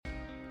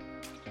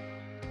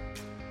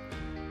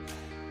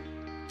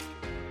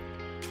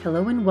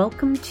Hello and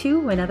welcome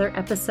to another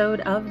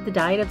episode of the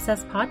Diet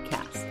Obsessed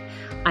podcast.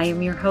 I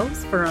am your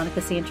host, Veronica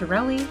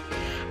Santarelli,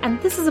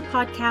 and this is a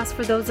podcast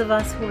for those of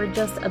us who are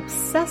just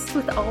obsessed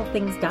with all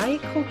things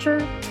diet culture,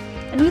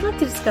 and we like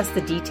to discuss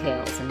the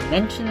details and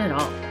mention it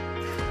all.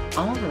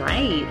 All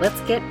right,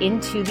 let's get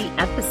into the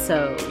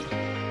episode.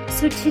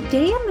 So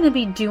today I'm going to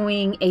be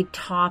doing a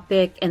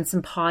topic and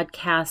some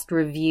podcast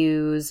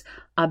reviews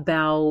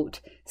about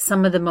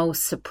some of the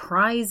most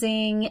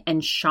surprising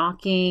and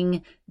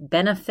shocking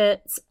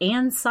benefits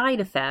and side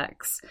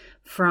effects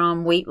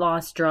from weight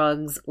loss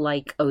drugs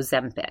like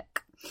Ozempic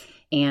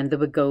and the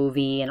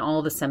Wegovy and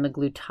all the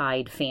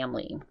semaglutide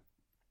family.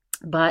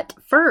 But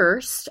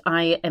first,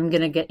 I am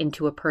going to get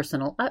into a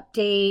personal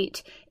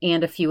update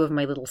and a few of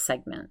my little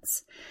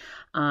segments.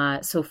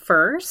 So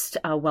first,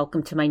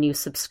 welcome to my new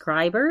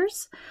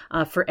subscribers.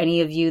 For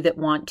any of you that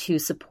want to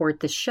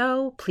support the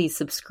show, please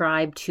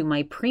subscribe to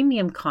my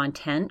premium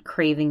content,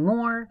 Craving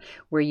More,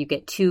 where you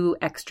get 2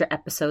 extra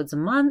episodes a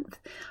month.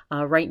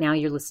 Right now,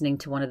 you're listening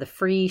to one of the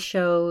free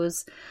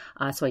shows.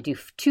 So I do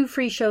 2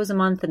 free shows a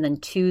month and then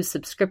 2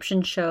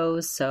 subscription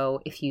shows.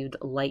 So if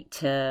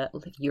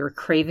you're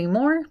craving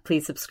more,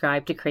 please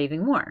subscribe to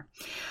Craving More.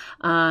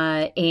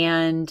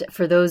 And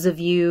for those of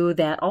you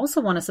that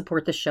also want to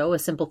support the show, a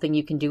simple thing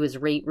you can do is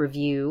rate,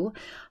 review,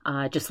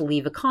 just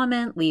leave a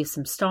comment, leave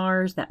some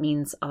stars. That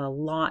means a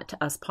lot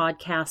to us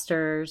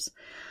podcasters.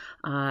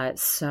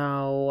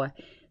 So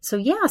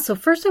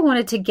first I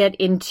wanted to get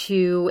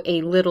into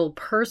a little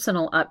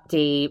personal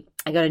update.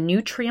 I got a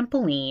new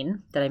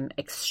trampoline that I'm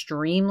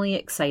extremely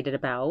excited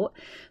about.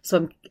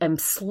 So I'm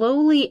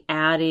slowly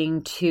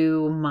adding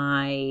to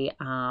my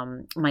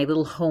my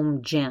little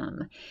home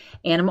gym,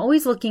 and I'm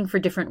always looking for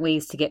different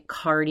ways to get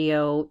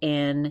cardio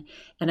in.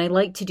 And I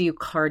like to do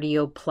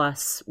cardio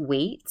plus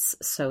weights,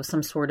 so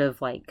some sort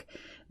of like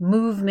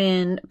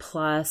movement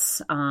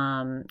plus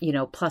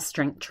plus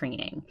strength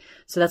training.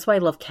 So that's why I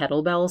love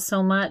kettlebells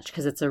so much,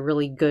 because it's a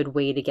really good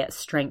way to get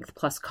strength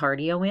plus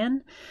cardio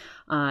in.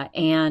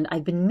 And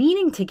I've been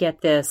meaning to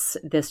get this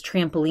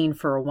trampoline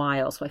for a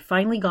while. So I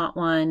finally got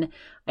one.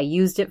 I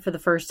used it for the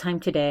first time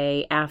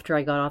today after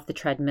I got off the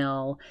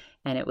treadmill,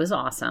 and it was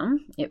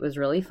awesome. It was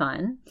really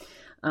fun.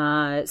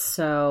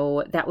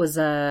 So that was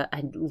a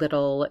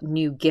little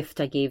new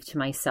gift I gave to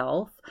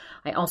myself.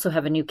 I also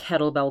have a new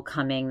kettlebell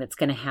coming that's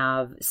going to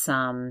have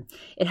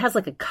it has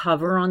like a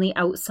cover on the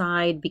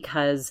outside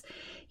because,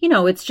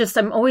 it's just,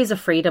 I'm always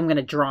afraid I'm going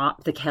to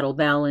drop the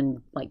kettlebell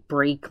and like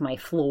break my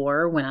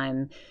floor when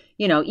I'm,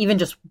 even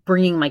just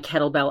bringing my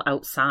kettlebell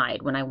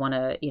outside when I want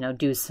to,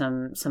 do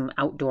some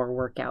outdoor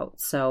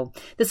workouts. So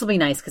this will be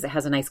nice because it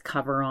has a nice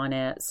cover on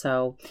it.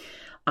 So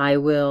I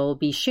will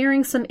be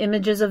sharing some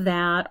images of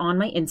that on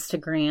my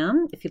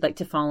Instagram. If you'd like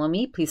to follow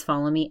me, please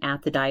follow me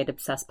at the Diet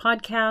Obsessed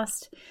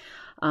Podcast.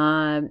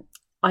 I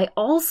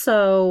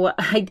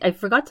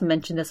forgot to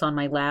mention this on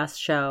my last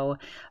show,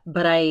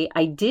 but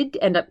I did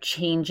end up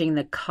changing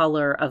the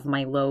color of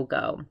my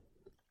logo.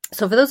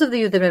 So for those of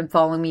you that have been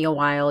following me a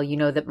while, you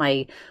know that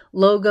my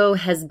logo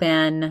has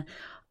been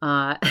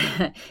a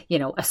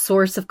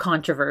source of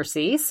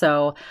controversy.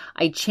 So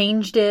I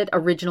changed it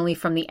originally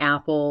from the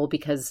apple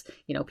because,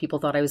 people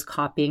thought I was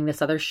copying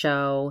this other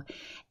show.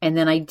 And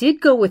then I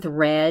did go with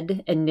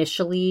red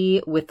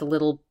initially with the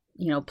little,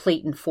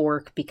 plate and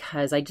fork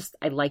because I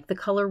like the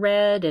color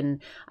red,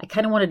 and I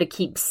kind of wanted to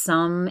keep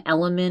some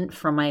element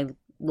from my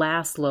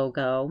last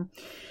logo.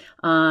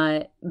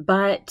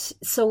 But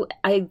so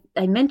I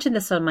mentioned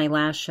this on my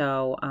last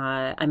show.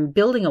 I'm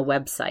building a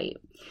website.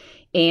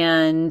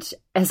 And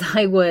as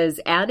I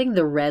was adding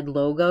the red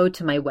logo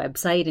to my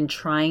website and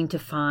trying to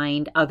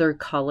find other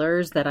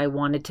colors that I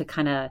wanted to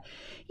kind of,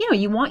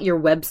 you want your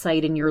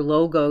website and your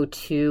logo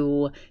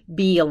to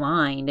be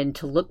aligned and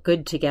to look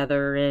good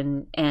together.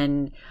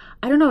 And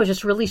I don't know, I was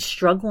just really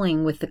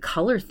struggling with the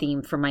color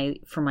theme for my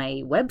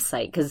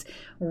website because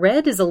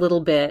red is a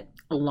little bit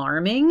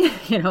alarming.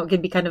 It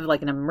could be kind of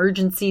like an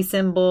emergency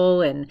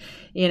symbol, and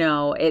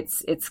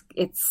it's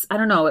I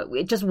don't know,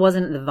 it just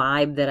wasn't the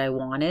vibe that I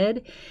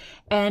wanted.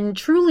 And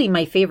truly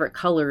my favorite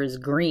color is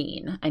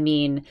green. I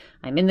mean,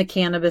 I'm in the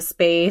cannabis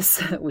space,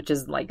 which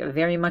is like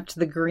very much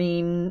the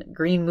green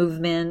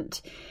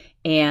movement,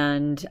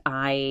 and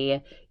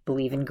I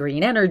believe in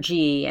green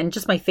energy, and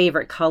just my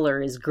favorite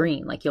color is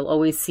green. Like you'll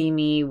always see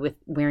me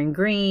wearing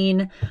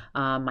green.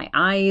 My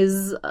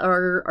eyes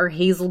are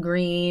hazel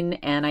green,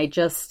 and I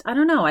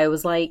don't know. I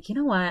was like, you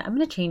know what? I'm going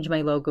to change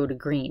my logo to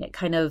green. It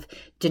kind of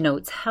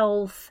denotes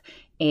health,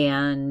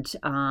 and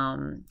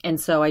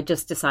so I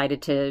just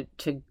decided to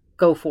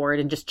go for it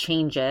and just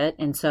change it.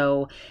 And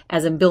so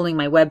as I'm building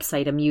my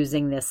website, I'm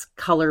using this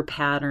color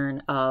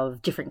pattern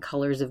of different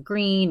colors of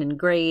green and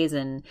grays.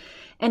 And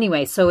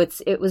anyway, so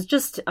it was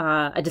just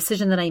a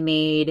decision that I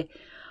made.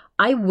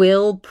 I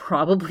will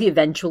probably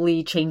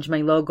eventually change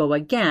my logo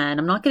again.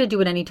 I'm not going to do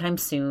it anytime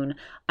soon.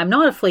 I'm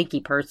not a flaky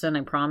person,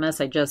 I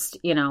promise. I just,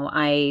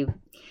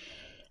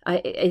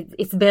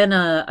 it's been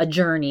a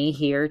journey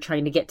here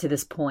trying to get to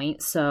this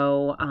point.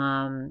 So,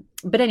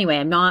 but anyway,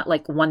 I'm not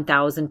like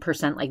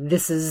 1000% like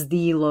this is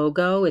the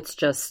logo. It's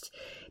just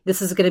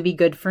this is going to be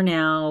good for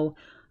now.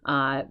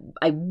 I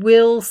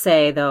will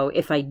say, though,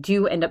 if I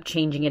do end up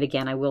changing it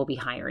again, I will be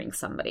hiring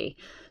somebody.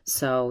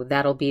 So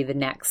that'll be the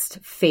next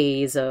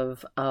phase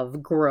of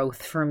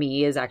growth for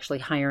me, is actually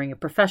hiring a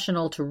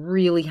professional to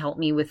really help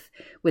me with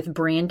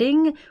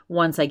branding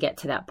once I get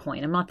to that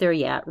point. I'm not there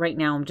yet. Right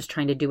now, I'm just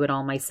trying to do it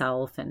all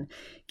myself and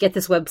get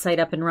this website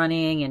up and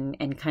running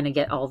and kind of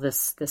get all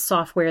this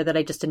software that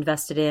I just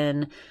invested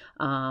in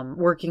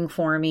working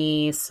for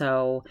me.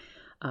 So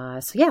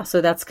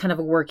that's kind of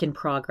a work in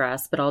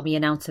progress, but I'll be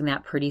announcing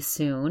that pretty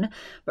soon.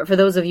 But for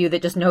those of you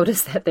that just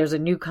noticed that there's a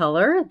new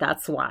color,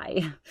 that's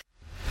why.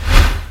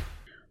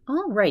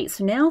 All right,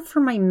 so now for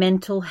my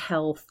mental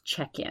health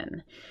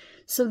check-in.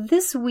 So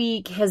this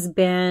week has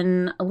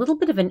been a little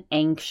bit of an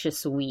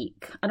anxious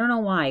week. I don't know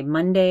why.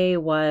 Monday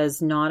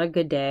was not a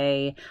good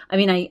day. I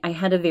mean, I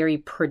had a very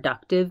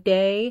productive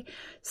day.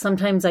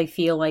 Sometimes I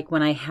feel like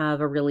when I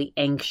have a really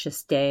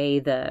anxious day,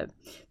 the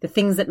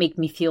things that make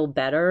me feel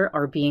better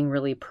are being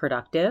really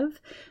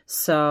productive.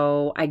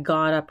 So I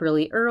got up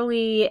really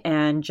early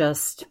and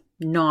just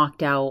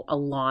knocked out a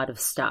lot of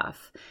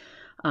stuff.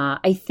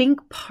 I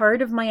think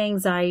part of my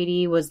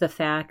anxiety was the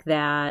fact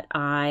that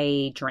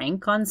I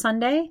drank on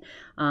Sunday.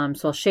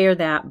 So I'll share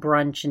that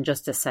brunch in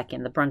just a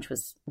second. The brunch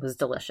was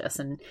delicious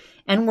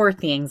and worth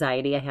the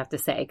anxiety, I have to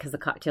say, because the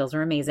cocktails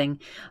are amazing.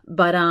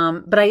 But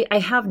I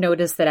have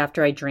noticed that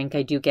after I drink,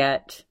 I do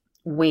get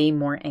way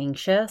more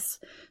anxious.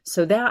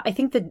 So that, I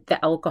think that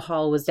the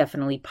alcohol was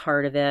definitely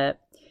part of it.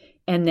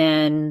 And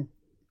then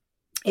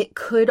it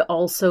could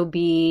also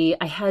be,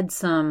 I had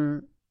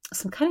some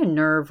kind of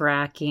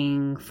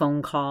nerve-wracking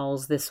phone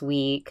calls this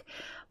week.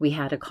 We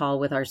had a call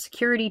with our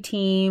security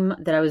team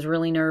that I was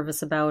really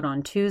nervous about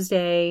on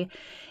Tuesday.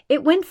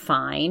 It went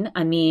fine.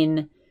 I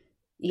mean,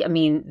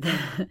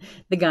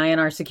 the guy on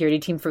our security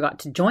team forgot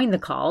to join the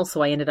call,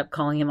 so I ended up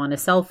calling him on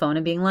his cell phone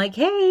and being like,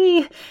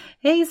 hey,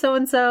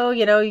 so-and-so,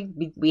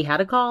 we had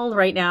a call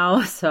right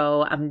now.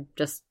 So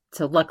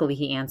luckily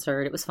he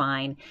answered. It was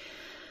fine.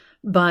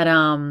 But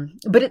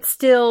it's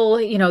still,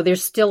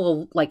 there's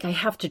still I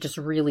have to just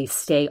really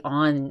stay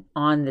on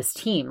this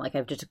team. Like, I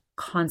have to just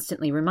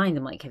constantly remind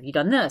them, like, have you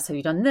done this? Have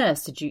you done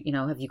this? Did you,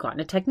 have you gotten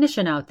a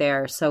technician out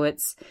there? So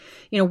it's,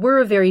 we're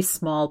a very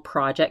small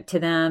project to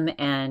them,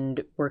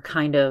 and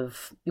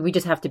we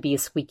just have to be a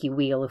squeaky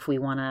wheel if we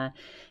want to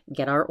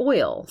get our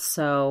oil.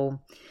 So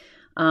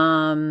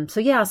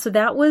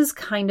that was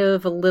kind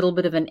of a little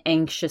bit of an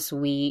anxious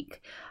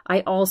week.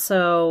 I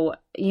also,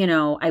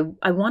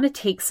 I want to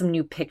take some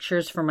new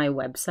pictures for my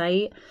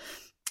website.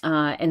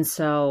 And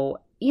so,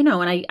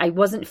 and I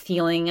wasn't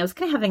feeling, I was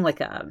kind of having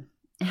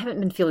I haven't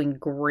been feeling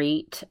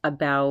great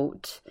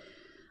about,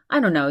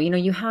 I don't know,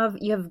 you have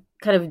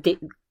kind of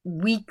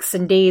weeks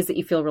and days that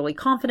you feel really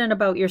confident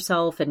about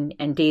yourself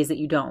and days that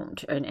you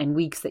don't, and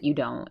weeks that you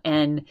don't.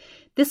 And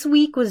this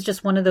week was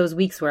just one of those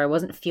weeks where I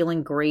wasn't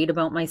feeling great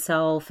about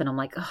myself. And I'm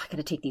like, oh, I got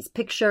to take these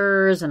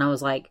pictures. And I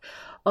was like,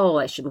 oh,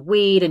 I should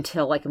wait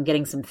until I'm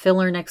getting some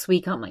filler next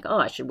week. I'm like, oh,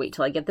 I should wait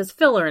till I get this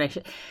filler.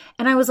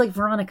 And I was like,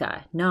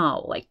 Veronica,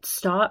 no,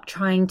 stop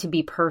trying to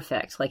be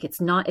perfect.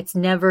 It's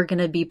never going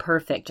to be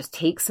perfect. Just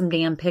take some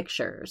damn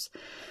pictures.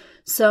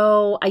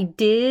 So I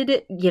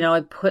did,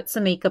 I put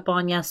some makeup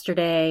on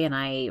yesterday, and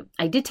I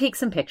did take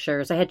some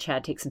pictures. I had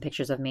Chad take some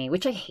pictures of me,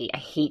 which I hate. I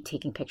hate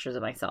taking pictures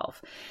of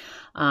myself.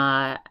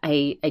 I'm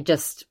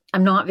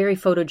not very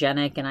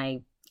photogenic,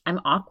 and I'm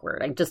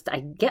awkward. I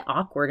get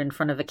awkward in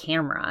front of a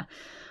camera.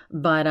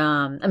 But,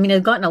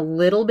 I've gotten a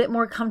little bit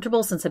more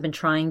comfortable since I've been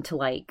trying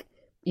to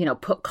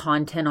put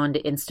content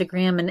onto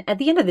Instagram. And at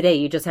the end of the day,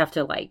 you just have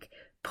to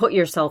put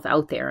yourself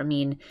out there.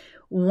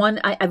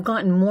 I've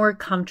gotten more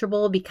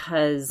comfortable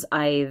because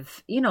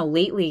I've,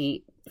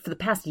 lately, for the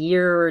past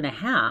year and a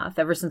half,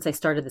 ever since I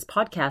started this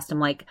podcast, I'm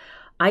like,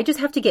 I just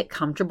have to get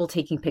comfortable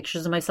taking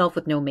pictures of myself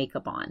with no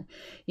makeup on.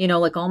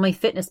 All my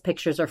fitness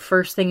pictures are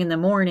first thing in the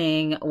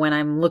morning when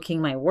I'm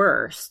looking my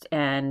worst.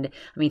 And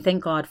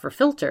thank God for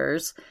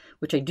filters,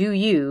 which I do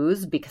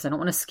use because I don't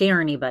want to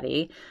scare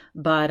anybody.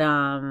 But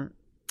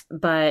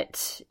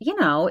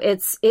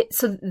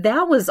so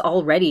that was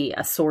already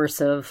a source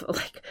of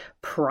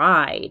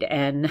pride.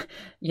 And,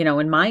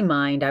 in my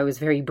mind, I was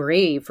very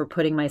brave for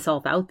putting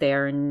myself out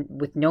there and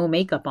with no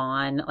makeup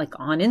on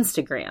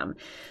Instagram.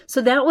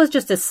 So that was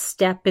just a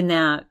step in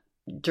that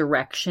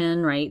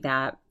direction, right?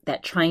 That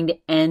trying to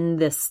end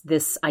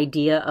this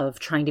idea of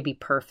trying to be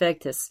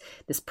perfect, this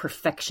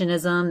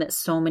perfectionism that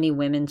so many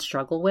women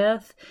struggle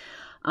with.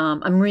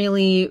 I'm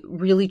really,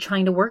 really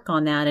trying to work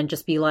on that and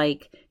just be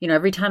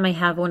every time I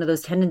have one of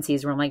those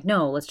tendencies where I'm like,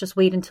 no, let's just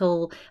wait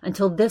until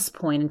this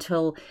point,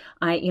 until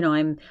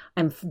I'm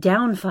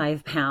down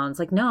 5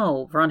 pounds.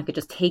 No, Veronica,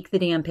 just take the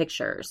damn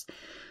pictures.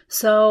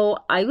 So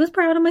I was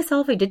proud of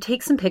myself. I did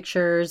take some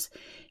pictures.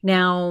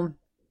 Now,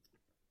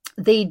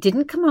 they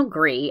didn't come out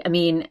great.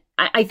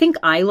 I think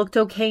I looked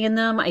okay in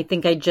them. I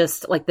think I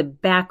just, the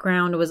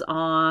background was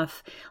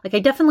off. I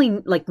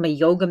definitely, my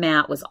yoga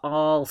mat was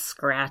all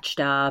scratched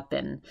up.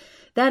 And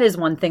that is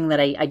one thing that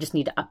I just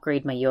need to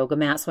upgrade my yoga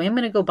mat. So I am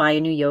going to go buy a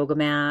new yoga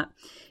mat.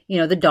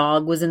 the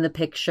dog was in the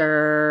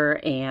picture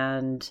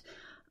and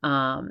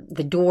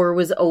the door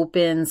was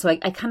open. So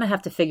I kind of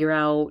have to figure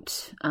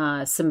out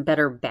some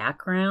better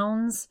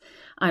backgrounds.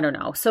 I don't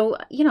know. So,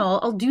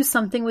 I'll do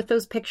something with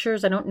those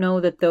pictures. I don't know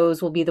that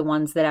those will be the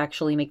ones that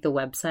actually make the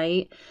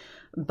website,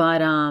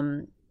 but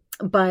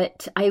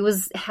I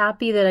was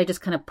happy that I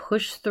just kind of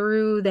pushed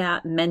through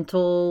that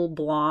mental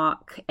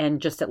block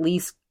and just at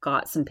least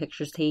got some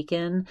pictures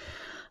taken.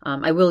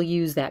 I will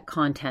use that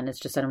content. It's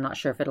just that I'm not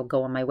sure if it'll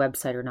go on my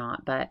website or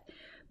not, but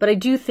I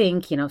do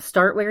think,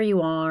 start where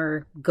you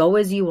are, go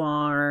as you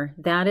are.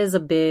 That is a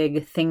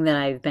big thing that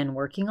I've been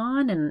working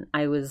on. And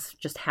I was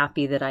just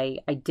happy that I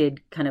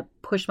did kind of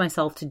push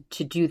myself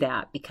to do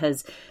that,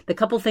 because the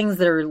couple things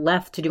that are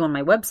left to do on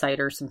my website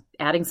are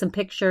adding some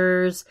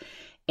pictures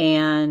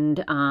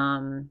and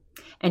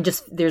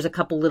just there's a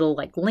couple little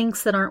like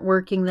links that aren't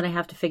working that I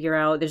have to figure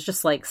out. There's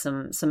just like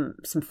some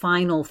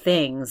final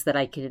things that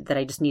I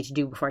just need to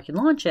do before I can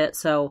launch it.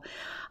 So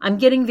I'm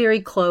getting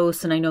very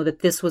close, and I know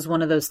that this was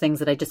one of those things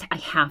that I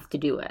have to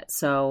do it.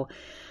 So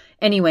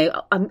anyway,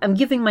 I'm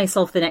giving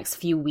myself the next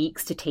few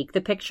weeks to take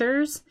the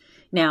pictures.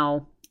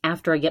 Now,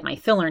 after I get my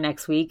filler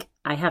next week,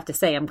 I have to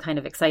say I'm kind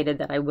of excited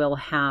that I will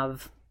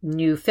have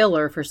new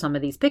filler for some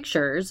of these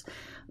pictures,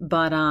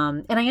 but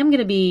and I am going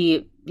to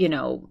be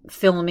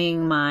filming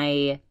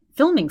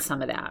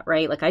some of that,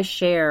 right? Like I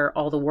share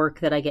all the work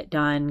that I get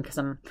done because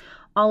I'm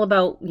all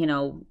about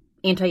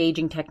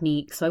anti-aging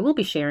techniques, so I will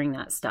be sharing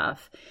that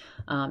stuff.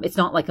 It's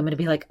not like I'm going to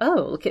be like,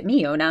 oh, look at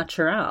me, au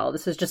naturel,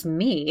 this is just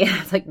me.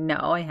 It's like, no,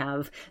 I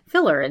have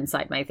filler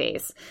inside my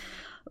face.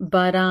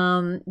 But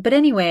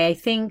anyway, I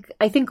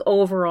think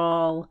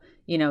overall,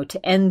 to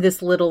end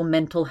this little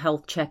mental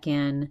health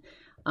check-in,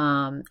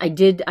 I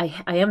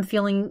am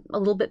feeling a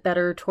little bit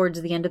better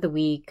towards the end of the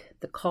week.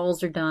 The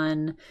calls are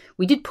done.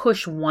 We did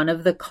push one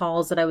of the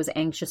calls that I was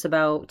anxious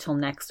about till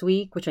next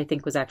week, which I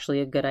think was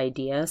actually a good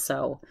idea.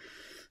 So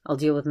I'll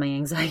deal with my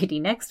anxiety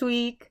next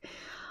week.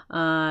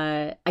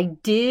 I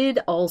did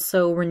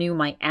also renew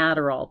my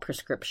Adderall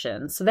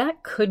prescription. So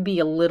that could be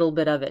a little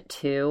bit of it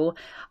too.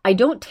 I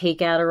don't take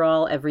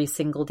Adderall every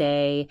single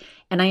day,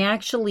 and I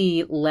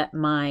actually let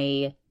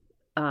my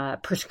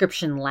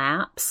prescription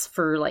lapse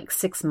for like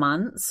 6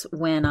 months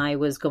when I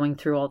was going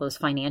through all those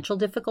financial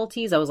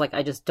difficulties. I was like,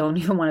 I just don't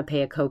even want to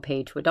pay a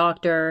copay to a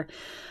doctor.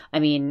 I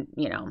mean,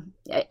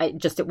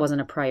 it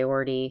wasn't a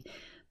priority.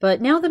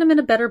 But now that I'm in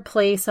a better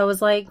place, I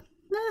was like,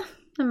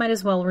 I might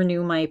as well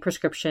renew my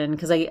prescription,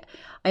 because I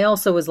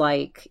also was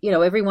like,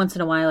 every once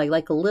in a while, I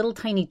like a little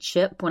tiny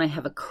chip when I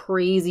have a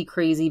crazy,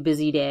 crazy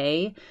busy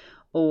day,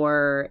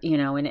 or,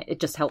 and it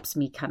just helps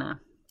me kind of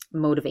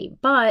motivate.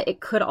 But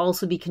it could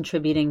also be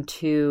contributing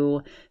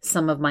to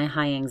some of my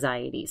high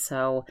anxiety.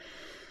 So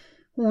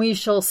we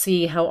shall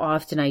see how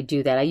often I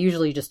do that. I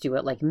usually just do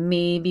it like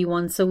maybe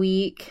once a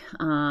week.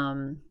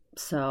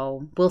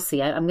 So we'll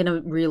see. I'm going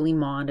to really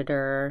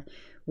monitor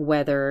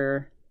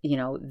whether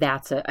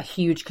that's a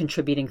huge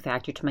contributing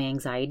factor to my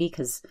anxiety,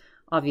 because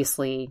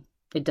obviously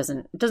it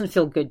doesn't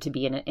feel good to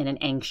be in an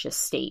anxious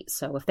state.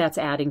 So if that's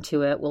adding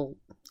to it,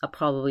 I'll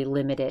probably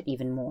limit it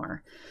even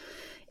more.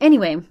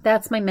 Anyway,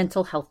 that's my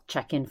mental health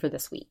check-in for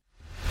this week.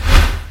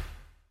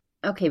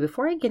 Okay,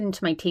 before I get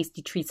into my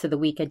tasty treats of the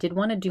week, I did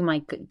want to do my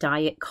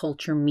diet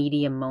culture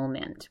media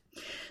moment.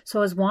 So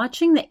I was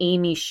watching the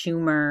Amy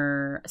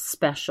Schumer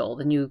special,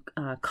 the new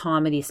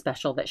comedy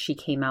special that she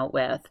came out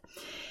with.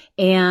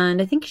 And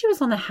I think she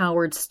was on the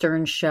Howard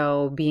Stern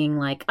show being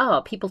like,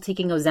 oh, people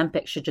taking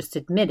Ozempic should just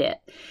admit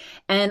it.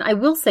 And I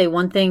will say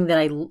one thing that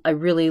I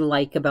really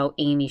like about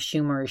Amy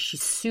Schumer is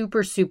she's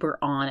super, super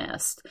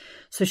honest.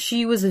 So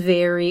she was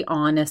very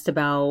honest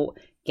about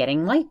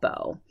getting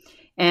lipo.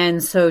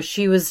 And so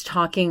she was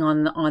talking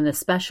on the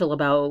special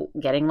about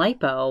getting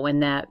lipo,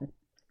 and that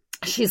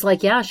she's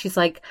like,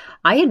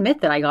 I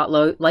admit that I got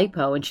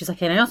lipo. And she's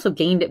like, and I also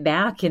gained it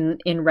back in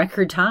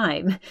record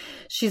time.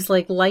 She's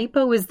like,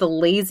 lipo is the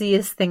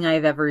laziest thing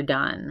I've ever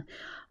done.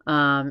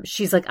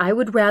 She's like, I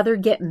would rather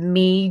get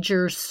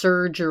major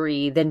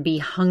surgery than be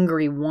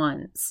hungry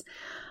once.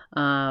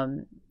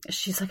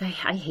 She's like,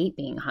 I hate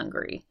being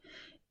hungry.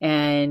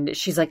 And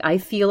she's like, I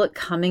feel it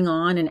coming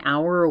on an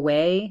hour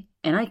away,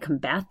 and I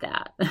combat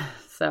that.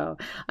 So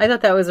I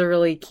thought that was a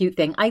really cute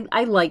thing.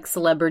 I like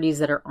celebrities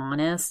that are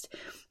honest.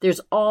 There's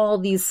all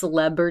these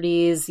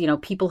celebrities,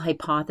 people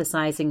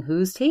hypothesizing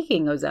who's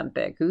taking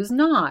Ozempic, who's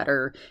not,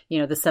 or, the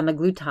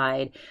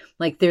semaglutide.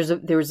 Like there's a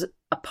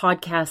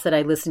podcast that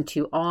I listened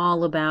to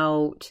all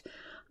about,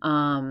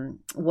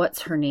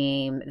 what's her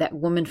name? That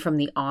woman from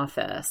The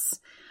Office.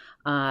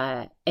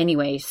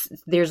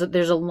 Anyways, there's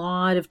a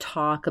lot of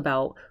talk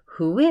about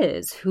who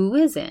is, who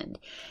isn't.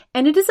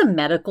 And it is a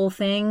medical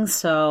thing.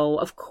 So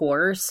of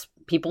course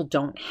people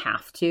don't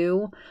have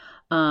to.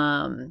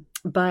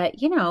 But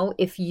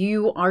if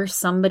you are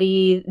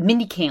somebody,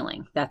 Mindy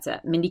Kaling, that's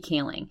it. Mindy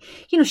Kaling,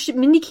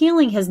 Mindy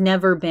Kaling has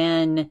never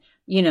been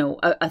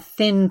a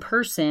thin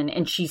person,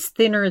 and she's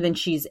thinner than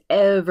she's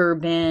ever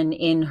been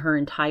in her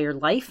entire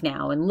life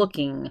now, and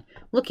looking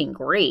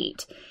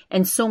great.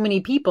 And so many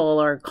people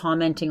are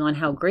commenting on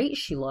how great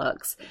she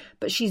looks,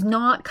 but she's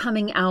not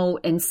coming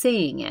out and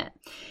saying it.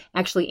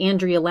 Actually,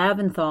 Andrea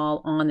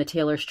Laventhal on the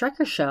Taylor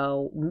Strecker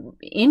show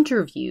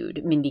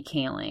interviewed Mindy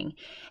Kaling,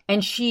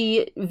 and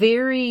she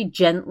very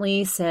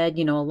gently said,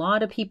 a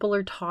lot of people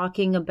are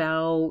talking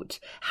about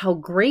how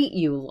great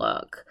you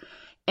look.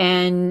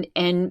 And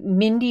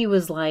Mindy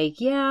was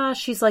like, yeah,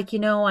 she's like,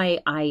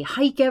 I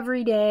hike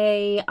every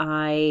day.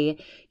 I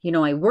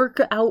work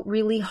out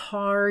really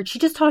hard. She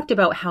just talked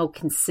about how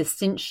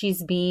consistent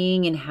she's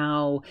being and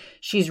how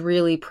she's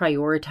really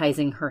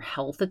prioritizing her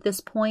health at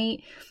this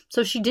point.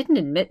 So she didn't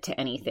admit to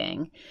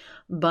anything.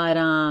 But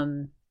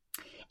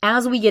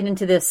as we get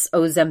into this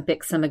Ozempic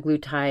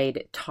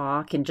semaglutide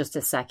talk in just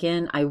a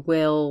second, I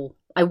will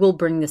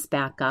bring this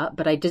back up,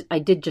 but I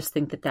did just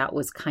think that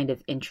was kind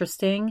of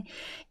interesting.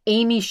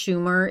 Amy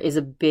Schumer is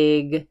a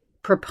big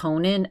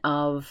proponent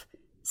of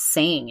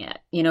saying it,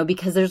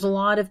 because there's a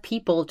lot of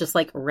people, just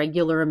like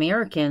regular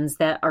Americans,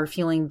 that are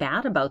feeling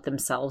bad about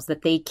themselves,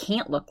 that they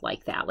can't look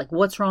like that. Like,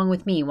 what's wrong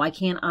with me? Why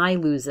can't I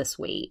lose this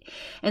weight?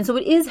 And so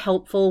it is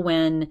helpful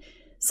when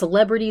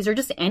celebrities or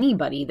just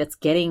anybody that's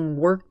getting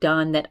work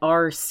done that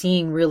are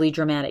seeing really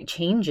dramatic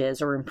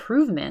changes or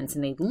improvements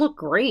and they look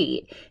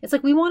great. It's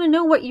like, we want to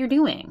know what you're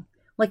doing.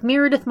 Like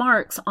Meredith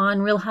Marks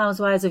on Real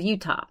Housewives of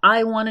Utah.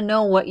 I want to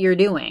know what you're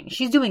doing.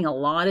 She's doing a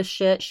lot of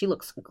shit. She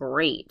looks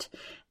great.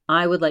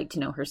 I would like to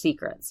know her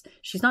secrets.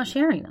 She's not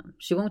sharing them.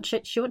 She won't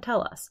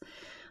tell us.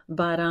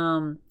 But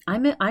I'm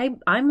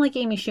like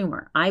Amy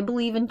Schumer. I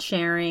believe in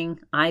sharing.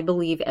 I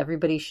believe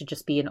everybody should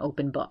just be an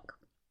open book.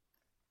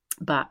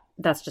 But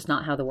that's just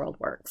not how the world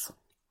works.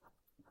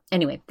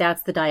 Anyway,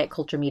 that's the diet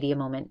culture media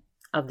moment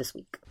of this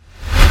week.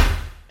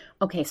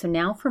 Okay, so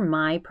now for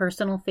my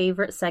personal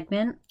favorite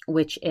segment,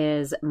 which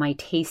is my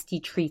tasty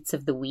treats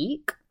of the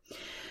week.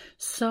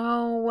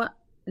 So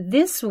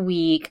this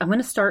week, I'm going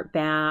to start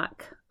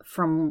back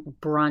from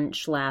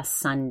brunch last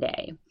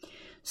Sunday.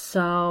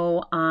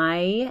 So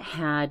I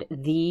had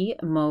the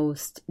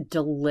most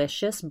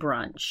delicious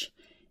brunch.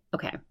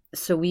 Okay,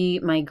 so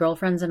my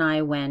girlfriends and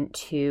I went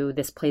to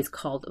this place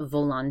called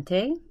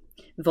Volanti.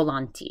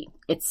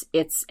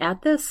 It's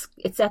at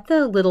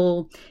the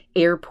little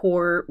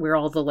airport where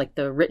all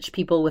the rich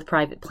people with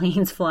private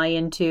planes fly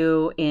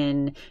into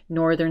in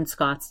northern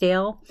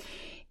Scottsdale,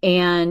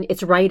 and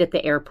it's right at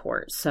the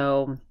airport.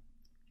 So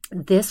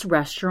this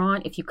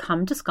restaurant, if you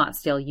come to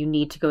Scottsdale, you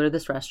need to go to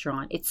this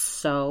restaurant. It's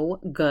so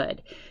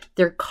good.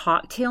 Their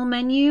cocktail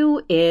menu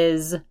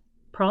is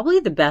probably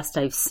the best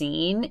I've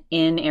seen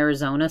in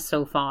Arizona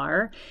so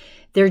far.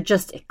 They're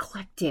just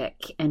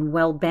eclectic and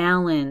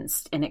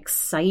well-balanced and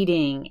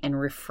exciting and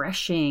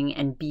refreshing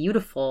and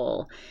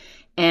beautiful.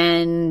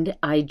 And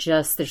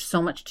there's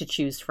so much to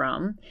choose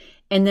from.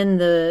 And then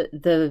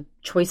the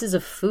choices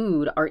of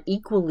food are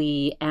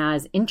equally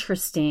as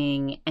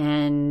interesting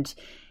and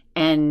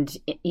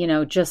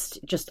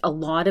just a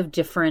lot of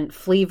different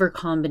flavor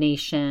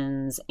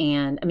combinations.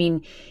 And I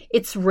mean,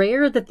 it's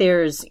rare that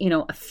there's,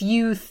 a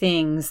few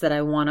things that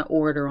I want to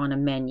order on a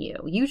menu.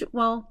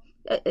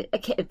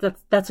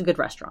 That's a good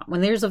restaurant.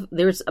 When there's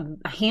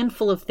a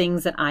handful of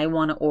things that I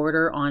want to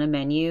order on a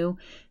menu,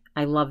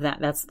 I love that.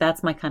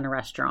 That's my kind of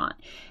restaurant.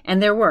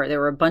 And there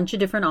were a bunch of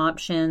different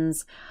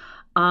options.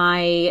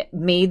 I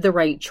made the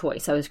right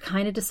choice. I was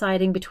kind of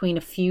deciding between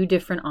a few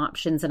different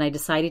options, and I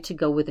decided to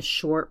go with a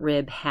short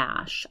rib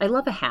hash. I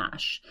love a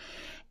hash.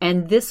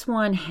 And this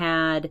one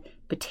had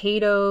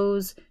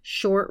potatoes,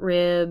 short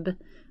rib.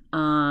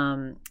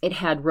 It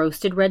had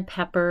roasted red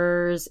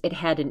peppers. It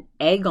had an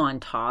egg on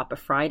top, a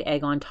fried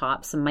egg on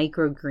top, some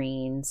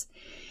microgreens.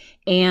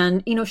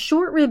 And,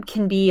 short rib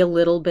can be a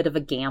little bit of a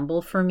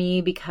gamble for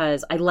me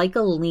because I like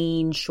a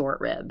lean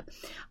short rib.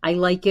 I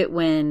like it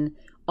when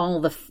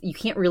you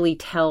can't really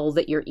tell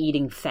that you're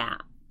eating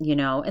fat,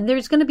 and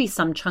there's going to be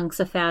some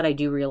chunks of fat. I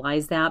do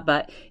realize that,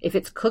 but if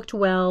it's cooked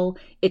well,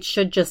 it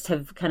should just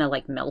have kind of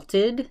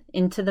melted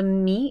into the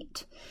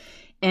meat.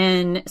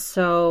 And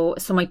so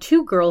my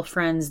two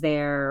girlfriends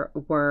they're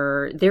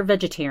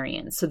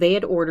vegetarians. So they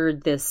had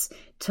ordered this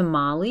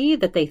tamale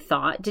that they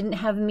thought didn't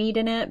have meat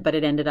in it, but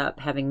it ended up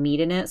having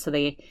meat in it. So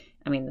the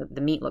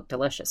meat looked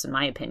delicious in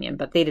my opinion,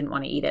 but they didn't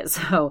want to eat it.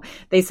 So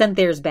they sent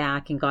theirs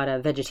back and got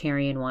a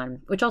vegetarian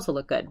one, which also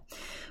looked good.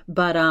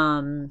 But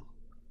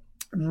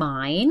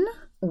mine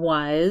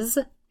was,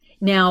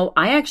 now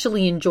I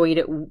actually enjoyed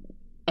it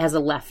as a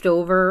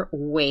leftover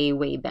way,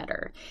 way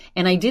better.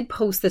 And I did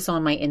post this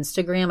on my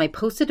Instagram. I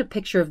posted a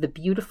picture of the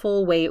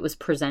beautiful way it was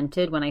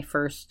presented when I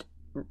first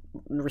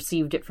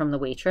received it from the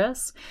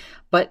waitress.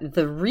 But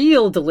the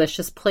real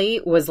delicious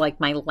plate was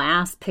my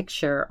last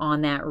picture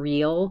on that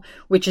reel,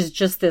 which is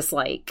just this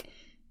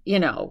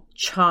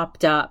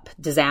chopped up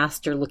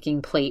disaster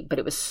looking plate, but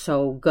it was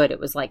so good. It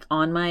was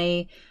on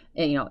my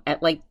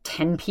at like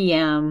 10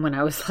 p.m. when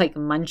I was like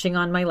munching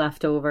on my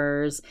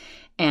leftovers.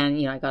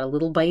 And, I got a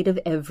little bite of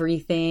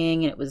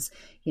everything, and it was,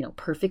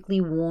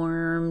 perfectly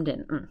warmed,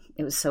 and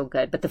it was so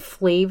good. But the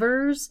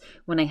flavors,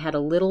 when I had a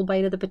little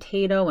bite of the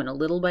potato and a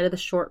little bite of the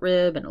short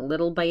rib and a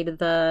little bite of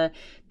the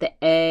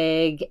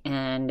egg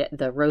and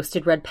the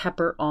roasted red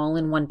pepper all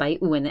in one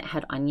bite. Ooh, and it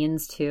had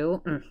onions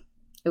too.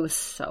 It was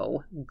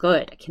so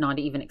good. I cannot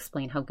even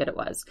explain how good it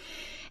was.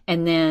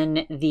 And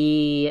then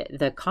the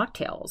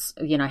cocktails,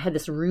 I had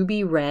this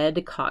ruby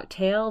red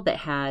cocktail that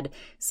had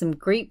some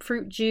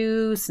grapefruit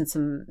juice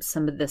and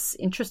some of this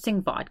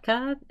interesting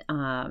vodka,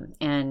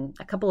 and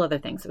a couple other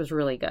things. It was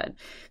really good.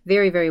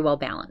 Very, very well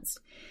balanced.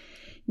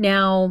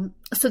 Now,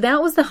 so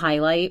that was the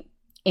highlight.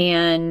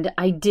 And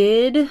I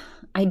did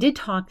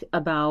talk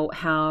about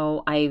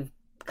how I've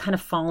kind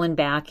of fallen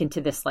back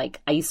into this like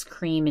ice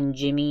cream and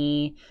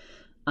Jimmy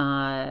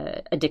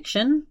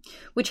addiction,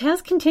 which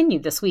has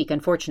continued this week.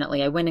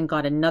 Unfortunately, I went and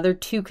got another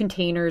 2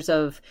 containers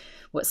of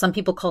what some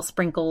people call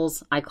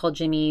sprinkles, I call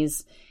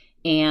Jimmys,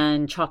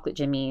 and chocolate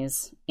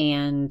Jimmys.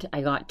 And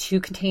I got 2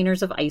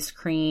 containers of ice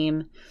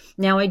cream.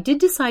 Now, I did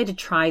decide to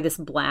try this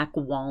black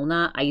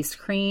walnut ice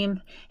cream.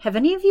 Have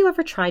any of you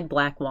ever tried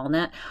black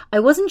walnut?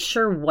 I wasn't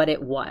sure what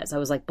it was. I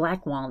was like,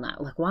 black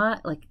walnut, like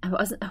what? Like I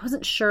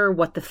wasn't sure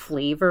what the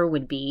flavor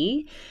would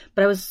be,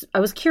 but I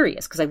was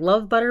curious because I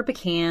love butter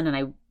pecan, and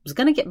I was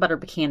going to get butter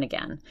pecan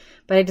again,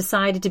 but I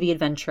decided to be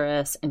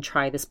adventurous and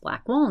try this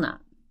black walnut.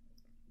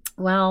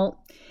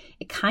 Well,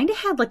 it kind of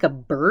had like a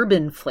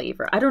bourbon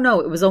flavor. I don't know.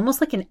 It was almost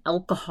like an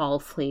alcohol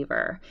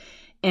flavor,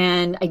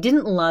 and I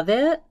didn't love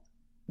it.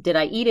 Did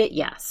I eat it?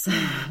 Yes.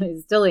 I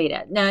still ate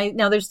it.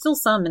 Now there's still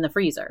some in the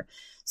freezer.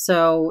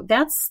 So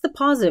that's the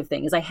positive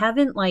thing, is I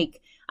haven't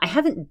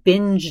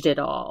binged it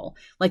all.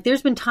 Like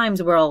there's been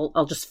times where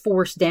I'll just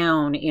force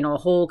down, a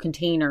whole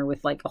container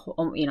with like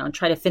and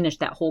try to finish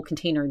that whole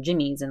container of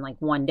Jimmy's in like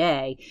one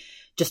day,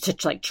 just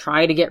to like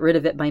try to get rid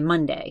of it by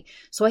Monday.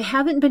 So I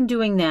haven't been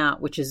doing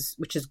that, which is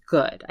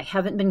good. I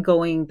haven't been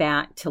going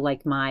back to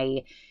like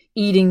my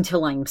eating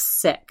till I'm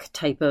sick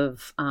type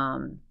of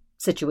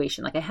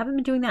situation. Like I haven't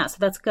been doing that. So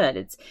that's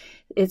good.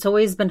 It's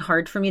always been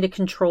hard for me to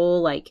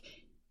control like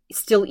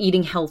still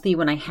eating healthy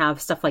when I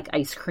have stuff like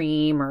ice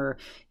cream or,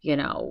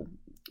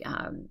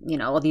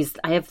 all these,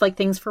 I have like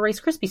things for Rice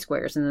Krispie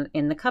squares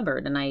in the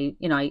cupboard. And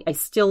I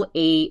still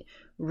ate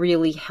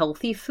really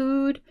healthy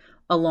food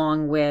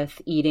along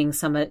with eating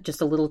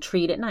just a little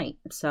treat at night.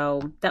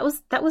 So that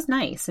was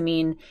nice. I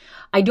mean,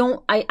 I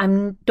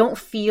don't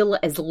feel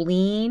as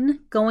lean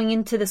going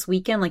into this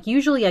weekend. Like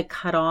usually I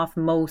cut off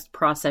most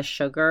processed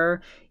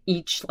sugar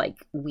each like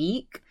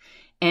week.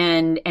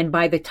 And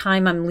by the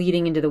time I'm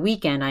leading into the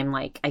weekend, I'm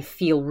like, I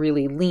feel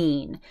really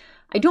lean.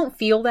 I don't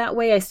feel that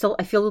way. I feel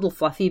a little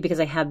fluffy because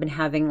I have been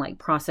having like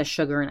processed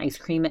sugar and ice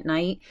cream at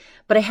night,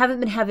 but I haven't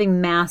been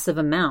having massive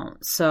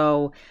amounts.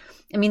 So,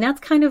 I mean, that's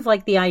kind of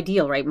like the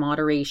ideal, right?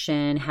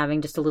 Moderation,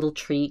 having just a little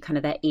treat, kind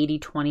of that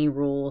 80-20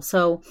 rule.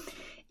 So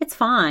it's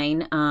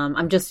fine.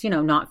 I'm just,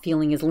 not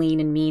feeling as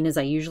lean and mean as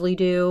I usually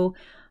do.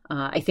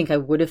 I think I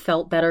would have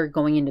felt better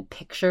going into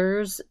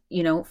pictures,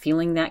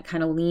 feeling that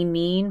kind of lean,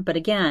 mean. But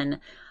again,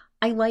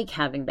 I like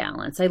having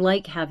balance. I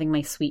like having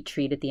my sweet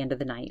treat at the end of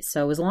the night.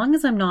 So as long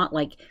as I'm not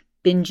like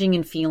binging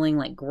and feeling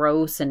like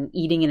gross and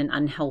eating in an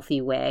unhealthy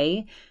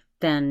way,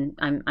 then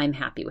I'm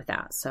happy with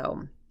that.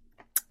 So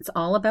it's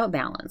all about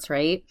balance,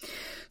 right?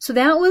 So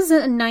that was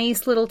a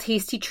nice little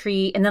tasty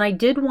treat. And then I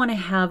did want to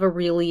have a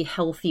really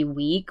healthy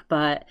week,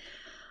 but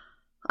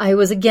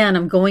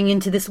I'm going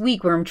into this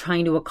week where I'm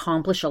trying to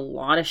accomplish a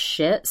lot of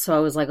shit. So I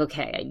was like,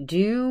 okay, I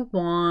do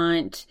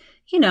want,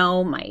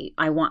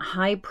 I want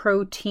high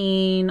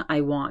protein.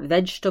 I want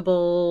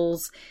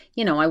vegetables,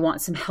 I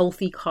want some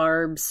healthy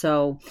carbs.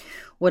 So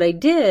what I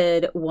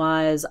did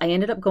was I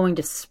ended up going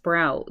to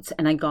Sprouts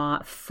and I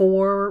got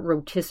 4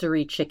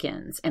 rotisserie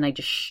chickens and I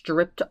just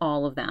stripped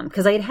all of them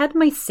because I had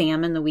my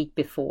salmon the week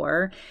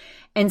before.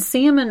 And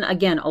salmon,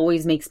 again,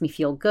 always makes me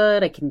feel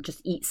good. I can just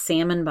eat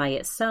salmon by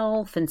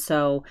itself. And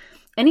so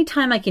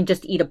anytime I can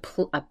just eat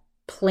a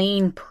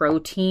plain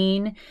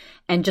protein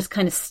and just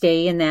kind of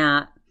stay in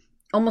that,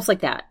 almost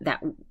like that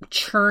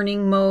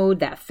churning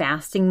mode, that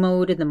fasting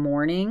mode in the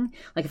morning.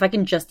 Like if I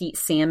can just eat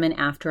salmon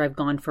after I've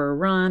gone for a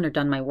run or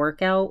done my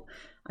workout,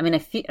 I mean, I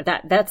feel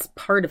that's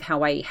part of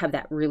how I have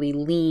that really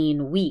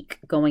lean week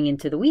going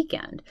into the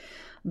weekend.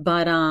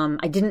 But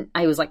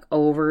I was like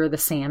over the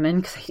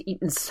salmon because I'd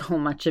eaten so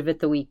much of it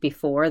the week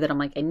before that I'm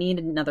like, I need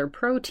another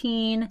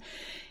protein.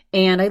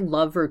 And I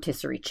love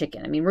rotisserie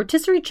chicken. I mean,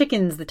 rotisserie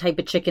chicken is the type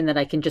of chicken that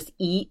I can just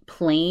eat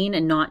plain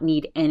and not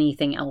need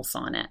anything else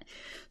on it.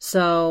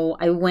 So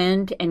I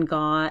went and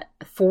got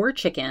 4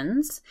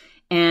 chickens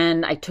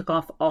and I took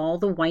off all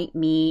the white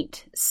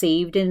meat,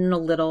 saved it in a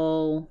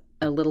little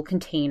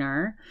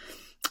container.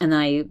 And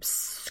I,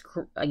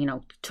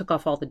 took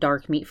off all the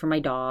dark meat for my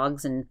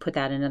dogs and put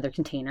that in another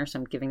container. So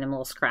I'm giving them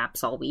little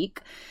scraps all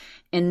week.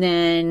 And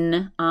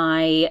then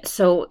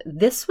so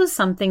this was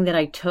something that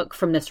I took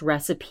from this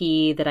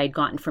recipe that I'd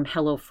gotten from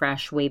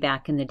HelloFresh way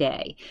back in the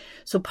day.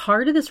 So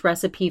part of this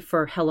recipe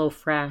for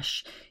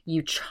HelloFresh,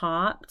 you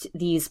chopped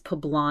these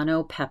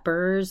poblano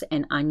peppers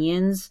and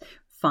onions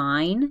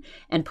fine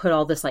and put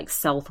all this like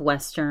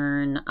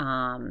Southwestern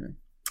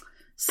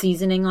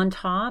seasoning on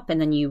top, and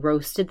then you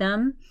roasted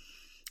them.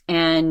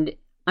 And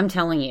I'm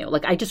telling you,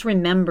 like, I just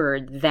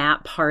remembered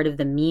that part of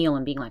the meal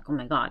and being like, oh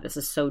my God, this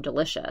is so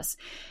delicious.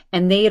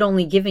 And they had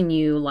only given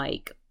you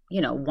like,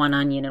 one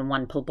onion and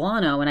one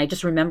poblano. And I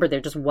just remember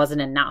there just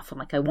wasn't enough. I'm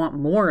like, I want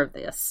more of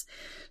this.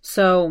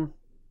 So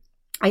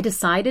I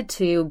decided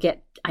to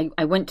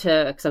I went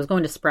to, because I was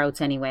going to Sprouts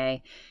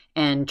anyway,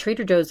 and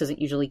Trader Joe's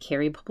doesn't usually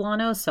carry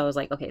poblano. So I was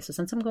like, okay, so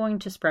since I'm going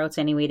to Sprouts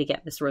anyway to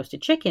get this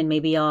roasted chicken,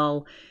 maybe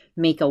I'll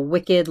make a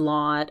wicked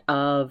lot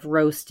of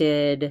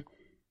roasted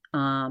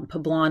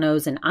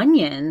poblanos and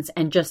onions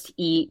and just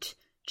eat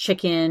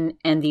chicken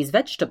and these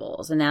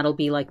vegetables. And that'll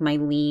be like my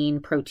lean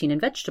protein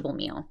and vegetable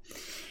meal.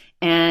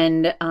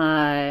 And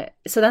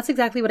so that's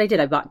exactly what I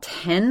did. I bought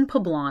 10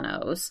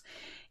 poblanos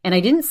and I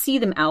didn't see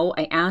them out.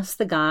 I asked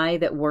the guy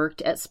that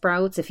worked at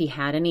Sprouts if he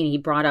had any, and he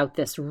brought out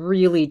this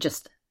really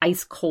just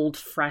ice cold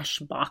fresh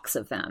box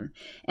of them.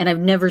 And I've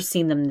never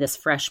seen them this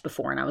fresh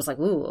before. And I was like,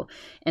 ooh.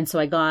 And so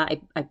I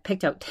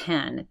picked out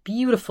 10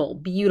 beautiful,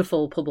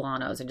 beautiful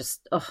poblanos, and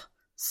just,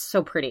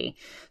 so pretty,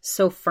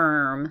 so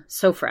firm,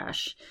 so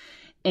fresh.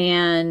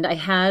 And I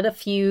had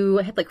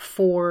like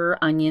 4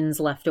 onions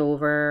left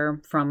over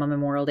from a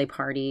Memorial Day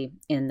party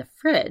in the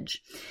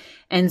fridge.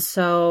 And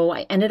so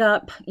I ended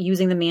up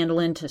using the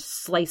mandolin to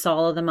slice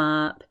all of them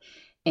up,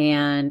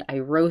 and I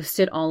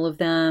roasted all of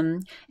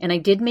them. And I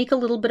did make a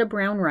little bit of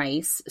brown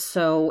rice.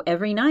 So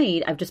every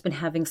night I've just been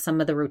having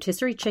some of the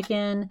rotisserie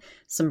chicken,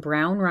 some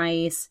brown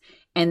rice,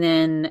 and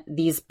then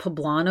these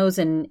poblanos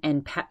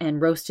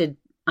and roasted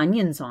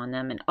onions on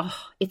them. And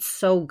it's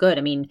so good.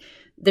 I mean,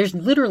 there's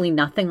literally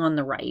nothing on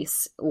the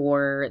rice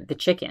or the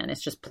chicken.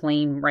 It's just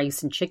plain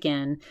rice and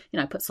chicken.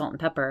 I put salt and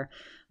pepper,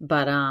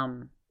 but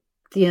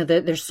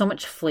there's so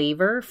much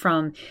flavor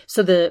from.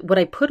 So what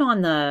I put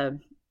on the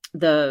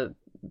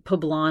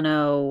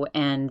poblano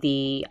and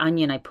the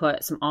onion, I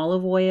put some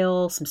olive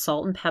oil, some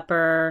salt and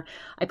pepper.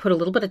 I put a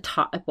little bit of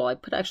I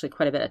put actually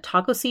quite a bit of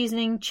taco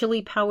seasoning,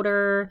 chili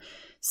powder,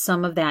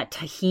 some of that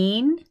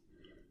tahini.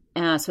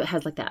 So it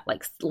has like that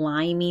like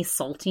limey,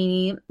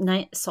 saltiness,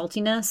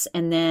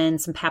 and then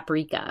some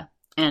paprika,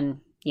 and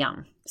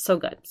yum. So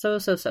good. So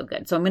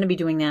good. So I'm going to be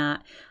doing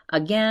that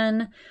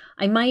again.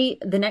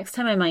 The next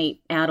time I might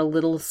add a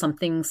little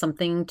something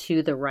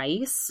to the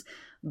rice,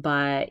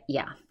 but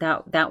yeah,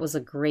 that was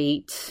a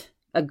great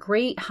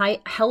high,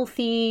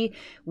 healthy,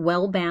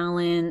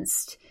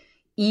 well-balanced,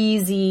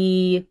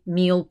 easy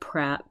meal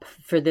prep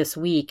for this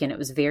week. And it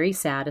was very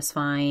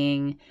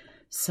satisfying.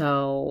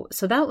 So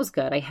that was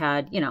good. I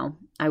had,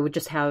 I would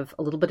just have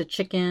a little bit of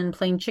chicken,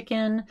 plain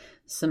chicken,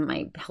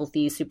 my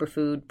healthy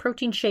superfood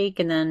protein shake,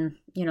 and then,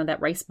 that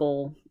rice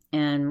bowl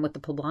and with the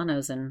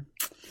poblanos, and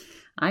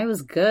I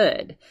was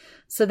good.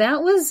 So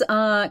that was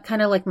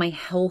kind of like my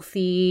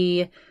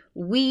healthy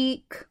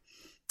week.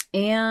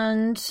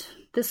 And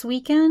this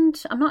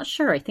weekend, I'm not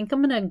sure. I think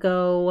I'm going to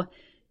go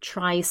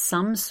try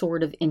some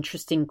sort of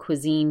interesting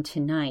cuisine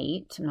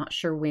tonight. I'm not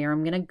sure where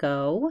I'm going to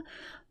go,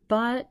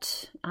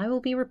 but I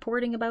will be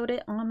reporting about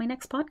it on my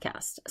next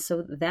podcast.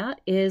 So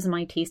that is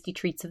my tasty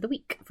treats of the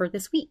week for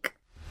this week.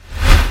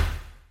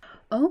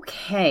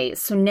 Okay,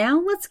 so now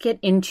let's get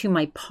into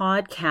my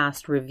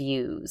podcast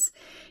reviews.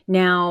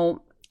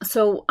 Now,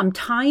 so I'm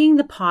tying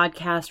the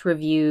podcast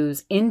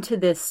reviews into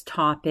this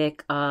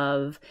topic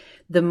of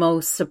the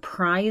most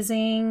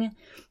surprising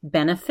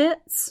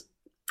benefits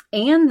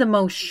and the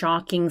most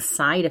shocking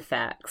side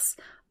effects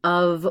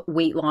of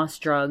weight loss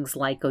drugs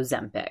like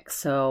Ozempic.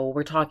 So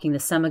we're talking the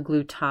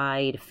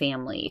semaglutide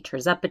family,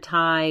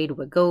 tirzepatide,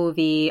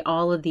 Wegovy,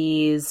 all of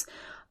these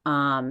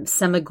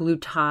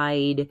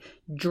semaglutide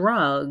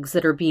drugs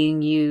that are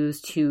being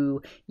used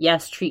to,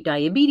 yes, treat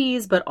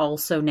diabetes, but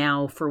also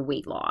now for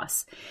weight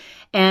loss.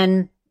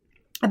 And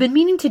I've been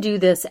meaning to do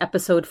this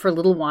episode for a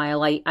little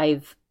while.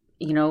 I've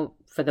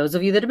for those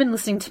of you that have been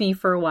listening to me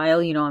for a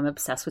while, I'm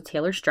obsessed with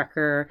Taylor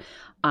Strecker.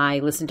 I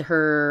listen to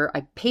her,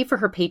 I pay for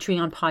her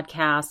Patreon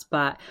podcast,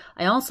 but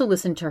I also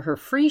listen to her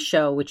free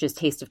show, which is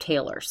Taste of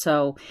Taylor.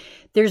 So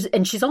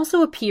and she's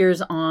also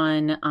appears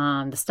on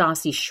the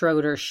Stassi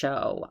Schroeder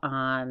show,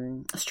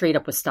 Straight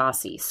Up with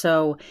Stassi.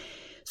 So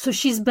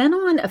she's been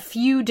on a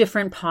few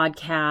different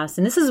podcasts,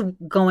 and this is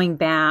going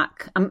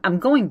back, I'm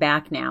going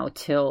back now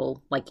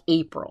till like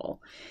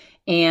April.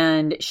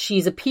 And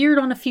she's appeared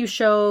on a few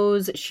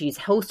shows. She's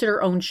hosted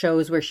her own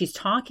shows where she's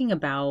talking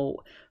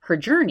about her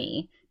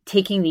journey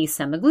taking these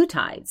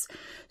semaglutides.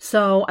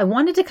 So I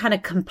wanted to kind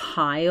of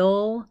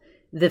compile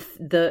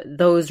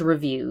those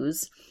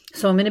reviews.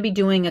 So I'm going to be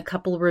doing a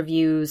couple of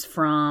reviews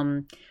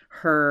from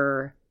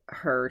her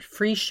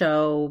free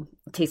show,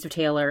 Taste of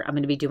Taylor. I'm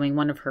going to be doing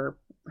one of her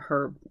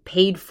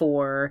paid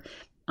for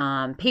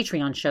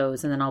Patreon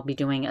shows, and then I'll be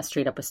doing a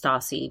Straight Up with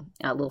Stassi,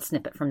 a little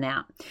snippet from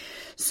that.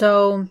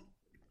 So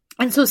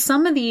And so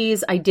some of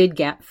these I did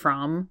get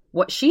from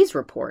what she's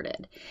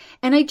reported.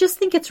 And I just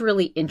think it's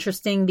really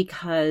interesting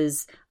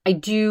because I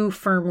do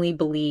firmly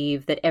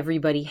believe that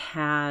everybody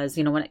has,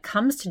 when it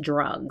comes to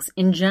drugs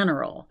in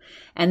general,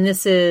 and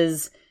this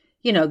is,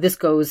 this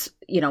goes,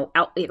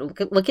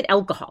 look at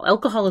alcohol.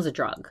 Alcohol is a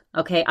drug.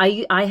 Okay.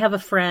 I have a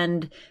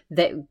friend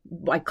that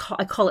I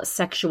call it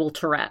sexual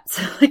Tourette's.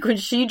 Like when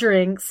she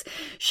drinks,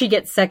 she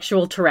gets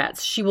sexual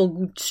Tourette's. She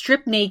will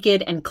strip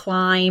naked and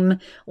climb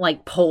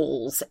like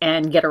poles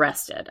and get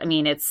arrested. I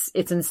mean, it's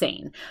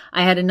insane.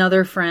 I had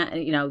another friend,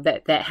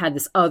 that had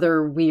this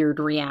other weird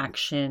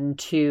reaction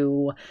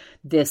to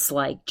this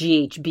like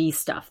GHB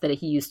stuff that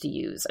he used to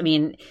use. I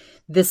mean,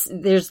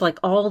 there's like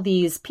all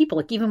these people,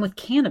 like even with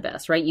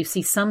cannabis, right? You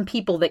see some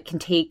people that can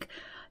take,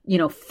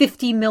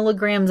 50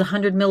 milligrams,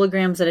 100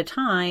 milligrams at a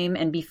time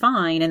and be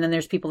fine. And then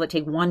there's people that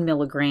take 1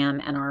 milligram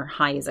and are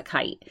high as a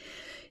kite.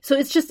 So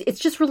it's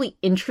just really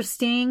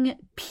interesting,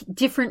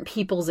 different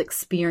people's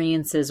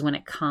experiences when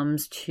it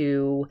comes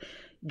to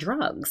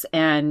drugs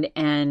and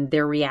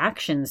their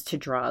reactions to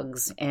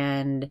drugs.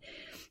 And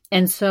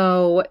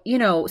so,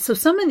 so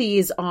some of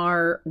these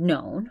are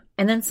known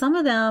and then some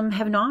of them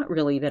have not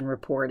really been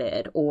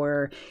reported,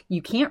 or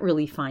you can't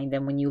really find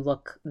them when you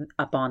look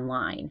up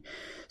online.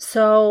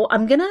 So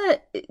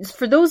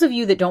for those of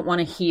you that don't want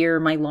to hear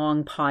my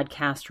long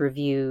podcast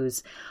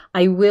reviews,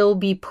 I will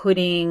be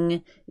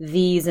putting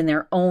these in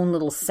their own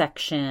little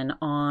section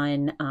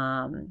on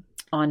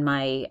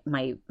my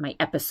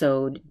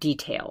episode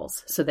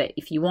details, so that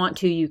if you want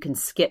to, you can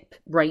skip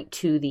right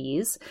to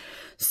these.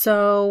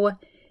 So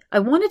I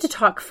wanted to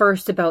talk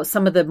first about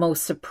some of the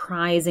most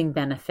surprising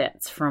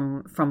benefits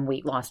from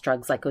weight loss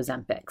drugs like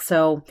Ozempic.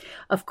 So,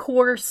 of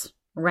course,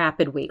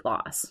 rapid weight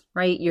loss,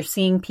 right? You're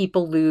seeing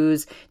people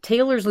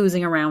Taylor's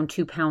losing around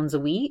 2 pounds a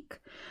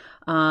week.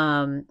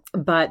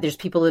 But there's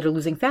people that are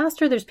losing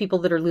faster. There's people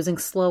that are losing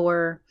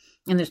slower.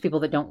 And there's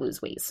people that don't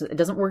lose weight. So it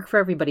doesn't work for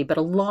everybody, but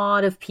a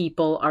lot of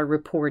people are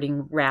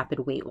reporting rapid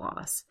weight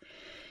loss.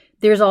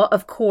 There's,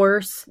 of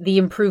course, the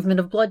improvement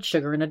of blood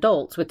sugar in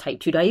adults with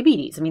type 2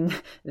 diabetes. I mean,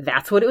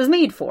 that's what it was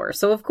made for.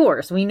 So, of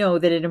course, we know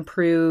that it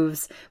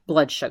improves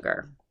blood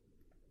sugar.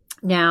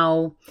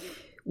 Now,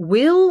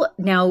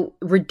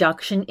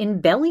 reduction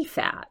in belly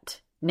fat.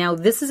 Now,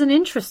 this is an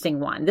interesting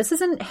one. This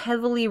isn't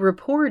heavily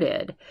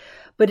reported,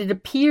 but it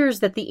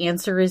appears that the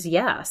answer is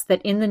yes,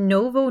 that in the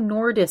Novo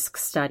Nordisk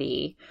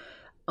study,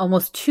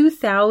 almost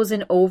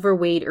 2,000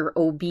 overweight or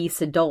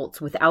obese adults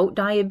without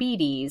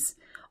diabetes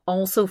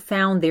also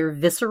found their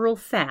visceral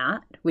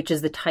fat, which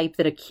is the type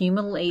that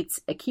accumulates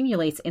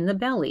in the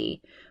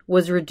belly,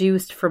 was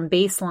reduced from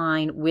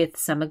baseline with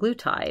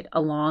semaglutide,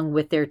 along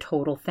with their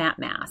total fat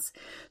mass.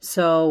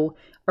 So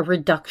a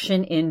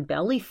reduction in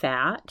belly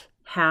fat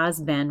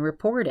has been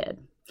reported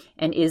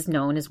and is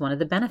known as one of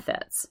the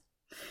benefits.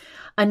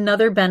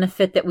 Another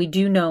benefit that we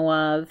do know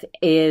of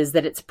is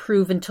that it's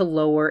proven to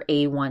lower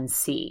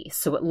A1C.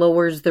 So it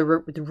lowers the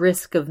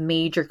risk of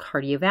major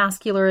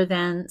cardiovascular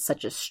events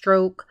such as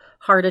stroke,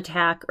 heart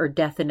attack, or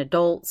death in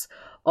adults,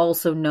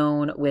 also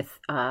with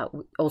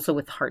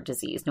heart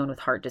disease.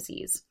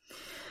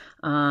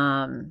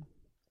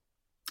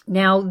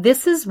 Now,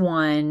 this is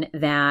one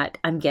that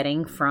I'm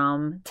getting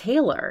from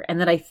Taylor and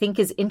that I think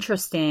is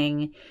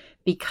interesting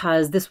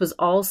because this was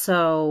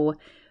also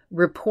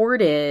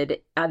reported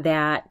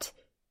that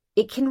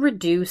it can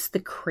reduce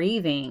the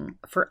craving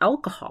for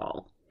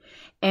alcohol.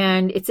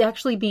 And it's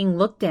actually being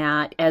looked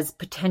at as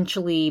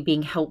potentially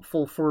being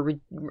helpful for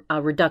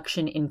a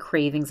reduction in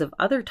cravings of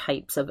other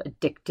types of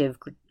addictive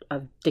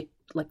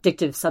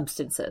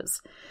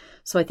substances.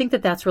 So I think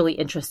that that's really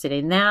interesting.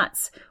 And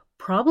that's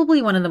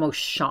probably one of the most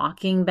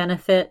shocking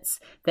benefits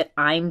that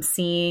I'm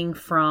seeing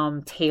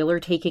from Taylor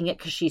taking it,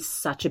 because she's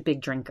such a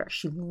big drinker.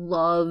 She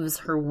loves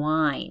her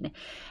wine.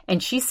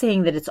 And she's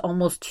saying that it's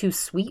almost too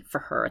sweet for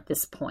her at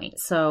this point.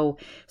 So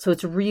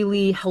it's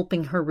really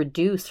helping her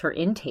reduce her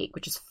intake,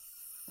 which is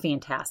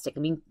fantastic.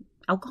 I mean,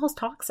 alcohol's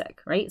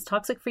toxic, right? It's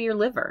toxic for your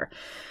liver.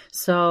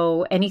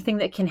 So anything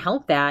that can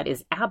help that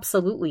is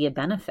absolutely a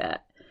benefit.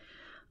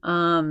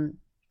 Now,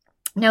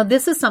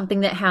 this is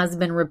something that has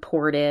been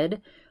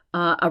reported,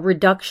 a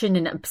reduction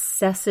in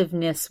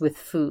obsessiveness with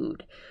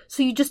food.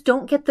 So you just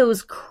don't get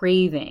those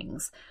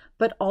cravings,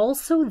 but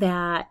also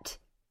that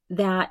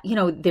there's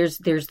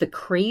the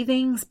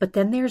cravings, but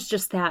then there's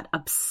just that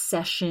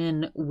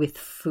obsession with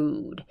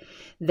food,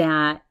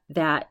 that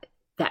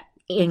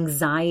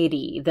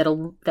anxiety that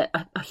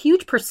a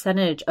huge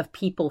percentage of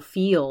people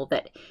feel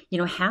that,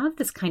 have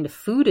this kind of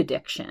food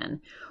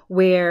addiction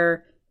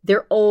where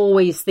they're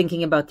always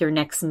thinking about their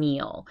next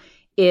meal.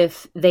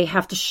 If they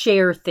have to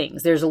share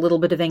things, there's a little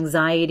bit of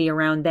anxiety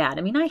around that.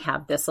 I mean, I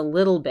have this a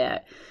little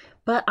bit,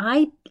 but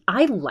I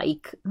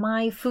like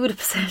my food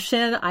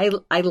obsession. I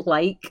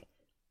like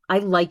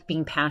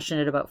being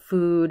passionate about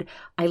food.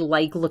 I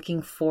like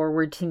looking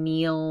forward to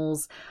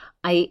meals.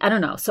 I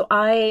don't know. So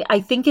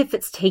I think if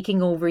it's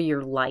taking over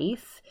your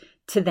life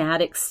to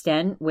that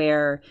extent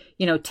where,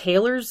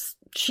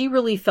 she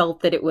really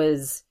felt that it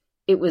was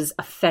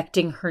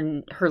affecting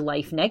her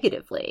life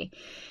negatively.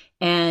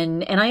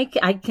 And I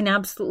can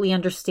absolutely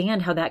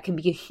understand how that can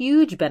be a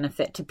huge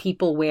benefit to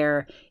people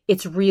where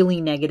it's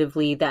really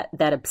negatively that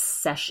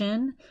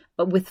obsession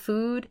with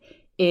food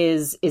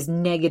is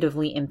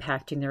negatively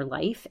impacting their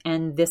life,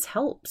 and this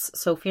helps.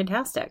 So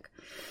fantastic.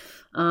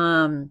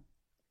 And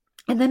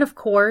then of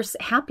course,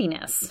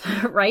 happiness,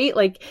 right?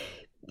 Like,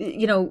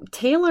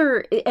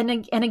 Taylor, and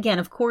again,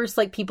 of course,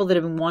 like people that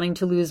have been wanting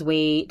to lose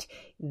weight,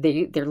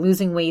 they're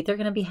losing weight, they're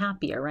going to be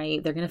happier,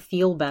 right? They're going to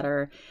feel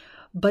better.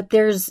 But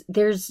there's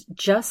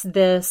just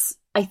this,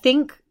 I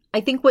think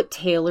what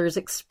Taylor's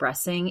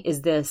expressing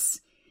is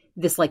this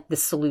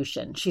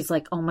solution. She's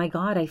like, oh my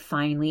God, I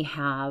finally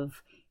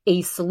have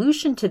a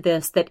solution to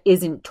this that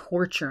isn't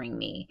torturing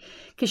me.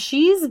 Because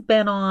she's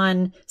been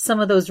on some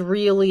of those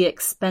really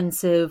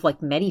expensive,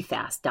 like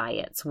Medifast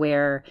diets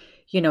where,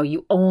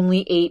 you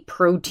only ate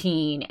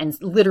protein and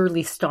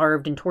literally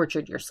starved and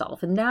tortured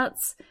yourself. And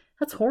that's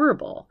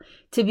horrible.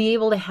 To be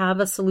able to have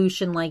a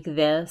solution like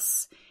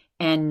this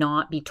and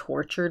not be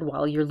tortured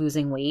while you're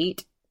losing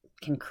weight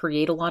can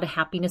create a lot of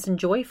happiness and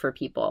joy for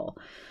people.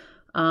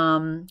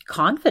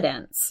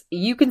 Confidence,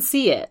 you can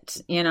see it.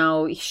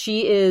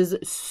 She is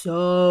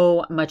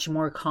so much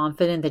more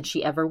confident than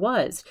she ever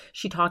was.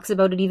 She talks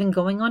about it even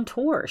going on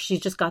tour.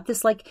 She's just got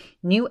this like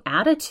new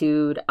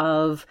attitude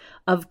of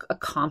a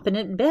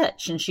competent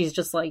bitch. And she's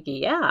just like,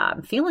 yeah,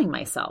 I'm feeling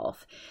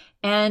myself.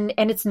 And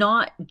it's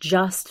not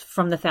just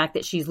from the fact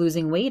that she's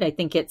losing weight. I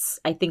think it's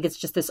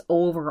just this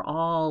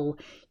overall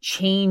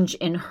change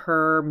in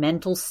her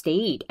mental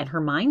state and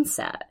her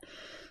mindset.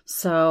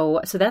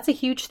 So that's a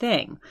huge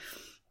thing.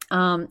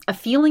 A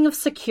feeling of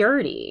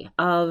security,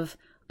 of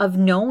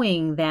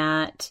knowing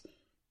that,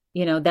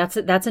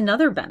 that's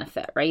another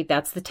benefit, right?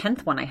 That's the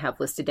 10th one I have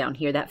listed down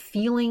here. That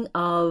feeling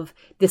of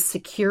this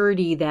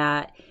security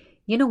that,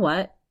 you know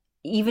what,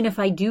 even if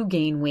I do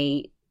gain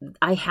weight,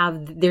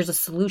 there's a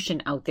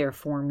solution out there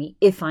for me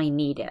if I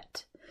need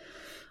it.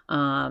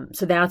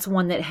 So that's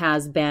one that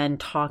has been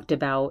talked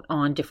about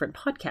on different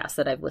podcasts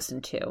that I've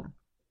listened to.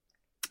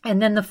 And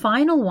then the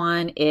final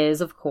one is,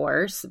 of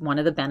course, one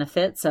of the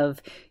benefits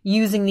of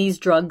using these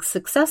drugs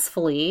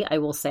successfully, I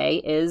will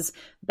say, is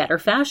better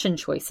fashion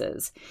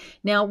choices.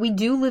 Now, we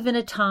do live in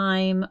a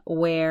time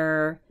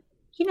where,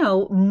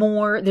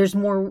 there's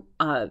more,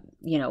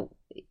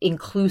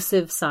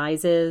 inclusive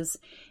sizes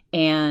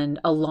and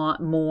a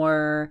lot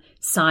more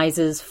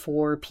sizes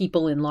for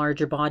people in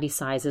larger body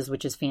sizes,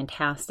 which is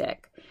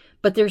fantastic.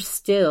 But there's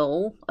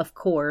still, of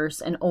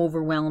course, an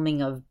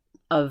overwhelming of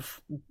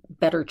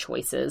better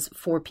choices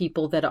for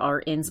people that are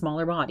in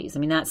smaller bodies. I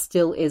mean, that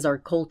still is our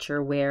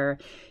culture where,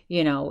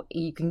 you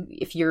can,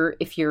 if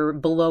you're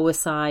below a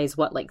size,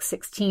 like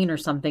 16 or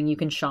something, you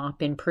can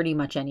shop in pretty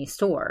much any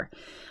store.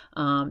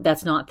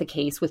 That's not the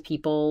case with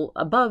people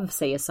above,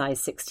 say, a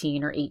size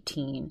 16 or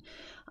 18.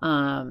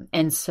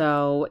 And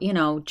so,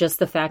 just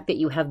the fact that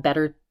you have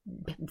better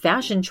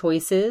fashion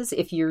choices,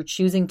 if you're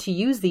choosing to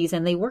use these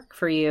and they work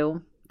for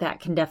you, that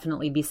can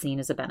definitely be seen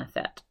as a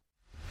benefit.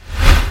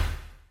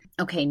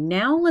 Okay,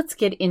 now let's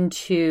get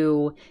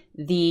into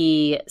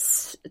the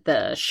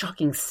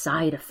shocking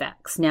side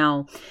effects.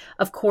 Now,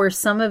 of course,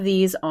 some of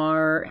these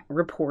are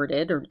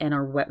reported and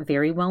are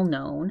very well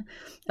known.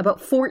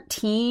 About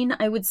 14,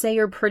 I would say,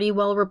 are pretty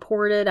well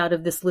reported out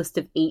of this list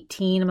of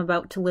 18 I'm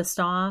about to list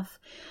off.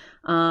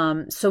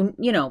 So,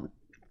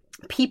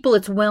 people,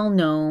 it's well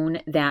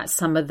known that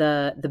some of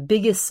the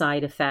biggest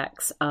side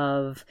effects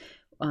of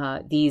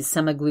these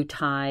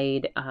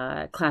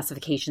semaglutide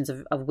classifications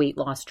of weight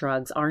loss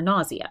drugs are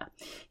nausea.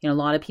 A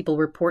lot of people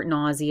report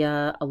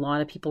nausea. A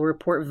lot of people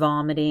report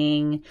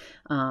vomiting.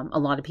 A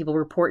lot of people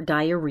report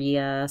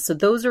diarrhea. So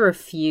those are a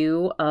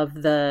few of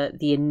the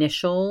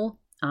initial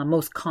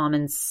most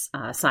common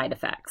side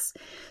effects.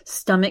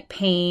 Stomach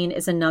pain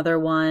is another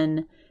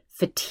one.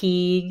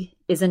 Fatigue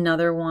is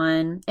another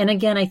one. And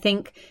again, I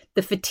think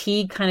the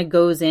fatigue kind of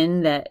plays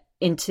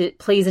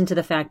into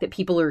the fact that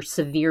people are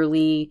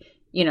severely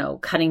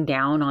cutting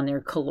down on their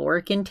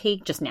caloric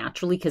intake just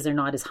naturally because they're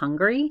not as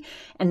hungry.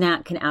 And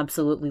that can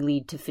absolutely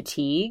lead to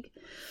fatigue.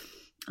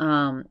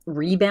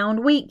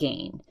 Rebound weight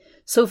gain.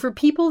 So for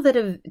people that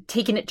have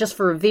taken it just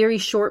for a very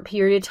short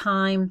period of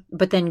time,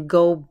 but then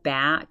go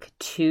back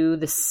to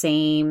the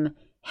same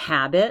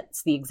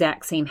habits, the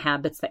exact same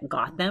habits that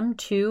got them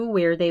to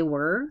where they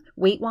were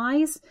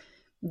weight-wise,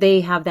 they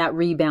have that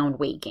rebound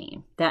weight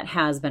gain. That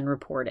has been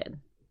reported.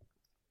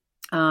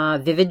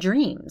 Vivid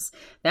dreams.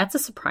 That's a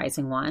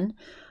surprising one.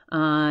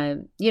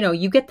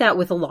 You get that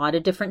with a lot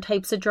of different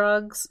types of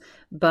drugs,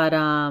 but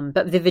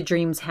vivid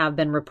dreams have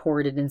been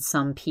reported in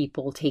some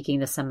people taking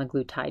the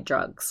semaglutide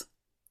drugs.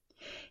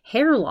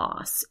 Hair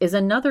loss is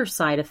another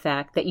side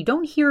effect that you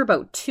don't hear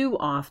about too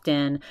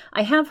often.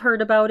 I have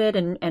heard about it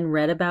and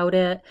read about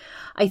it.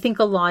 I think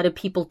a lot of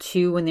people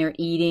too, when they're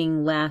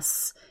eating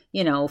less,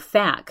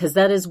 fat, because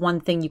that is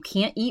one thing, you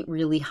can't eat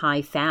really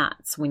high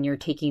fats when you're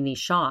taking these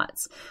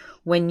shots.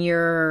 When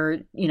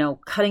you're,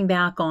 cutting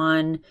back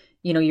on,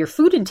 your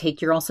food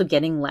intake, you're also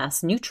getting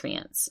less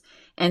nutrients.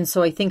 And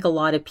so I think a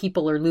lot of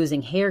people are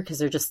losing hair because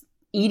they're just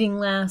eating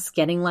less,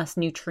 getting less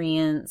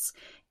nutrients,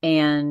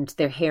 and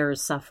their hair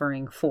is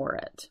suffering for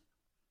it.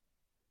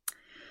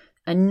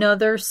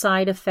 Another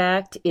side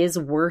effect is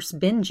worse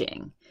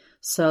binging.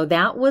 So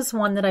that was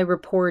one that I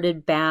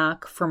reported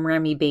back from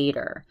Remy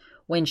Bader.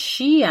 When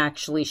she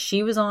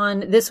was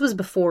on, this was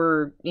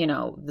before,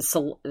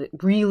 it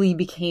really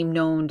became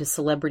known to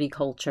celebrity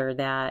culture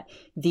that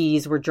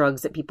these were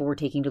drugs that people were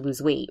taking to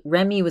lose weight.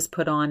 Remy was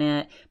put on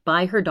it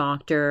by her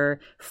doctor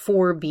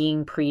for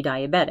being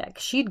pre-diabetic.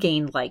 She'd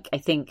gained like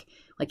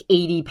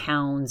 80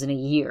 pounds in a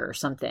year or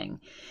something.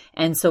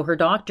 And so her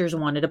doctors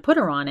wanted to put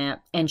her on it.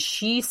 And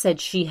she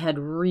said she had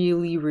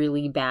really,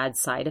 really bad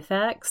side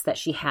effects, that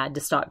she had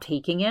to stop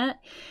taking it.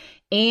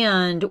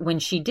 And when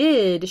she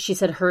did, she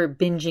said her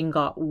binging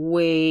got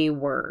way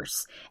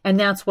worse. And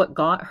that's what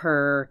got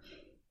her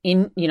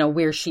in,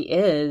 where she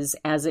is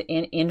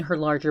in her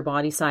larger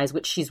body size,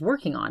 which she's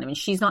working on. I mean,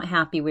 she's not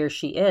happy where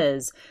she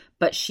is,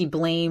 but she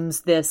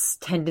blames this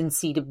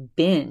tendency to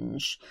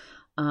binge,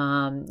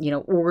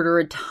 order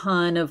a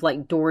ton of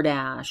like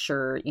DoorDash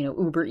or,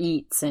 Uber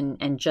Eats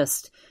and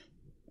just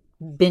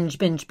binge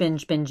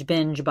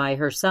by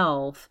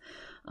herself.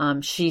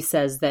 She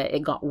says that it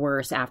got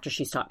worse after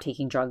she stopped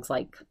taking drugs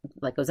like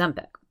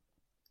Ozempic.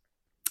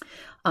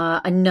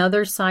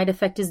 Another side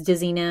effect is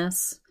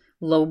dizziness.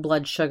 Low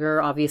blood sugar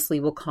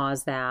obviously will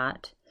cause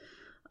that.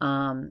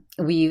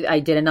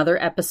 I did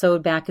another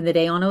episode back in the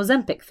day on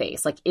Ozempic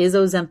face. Like, is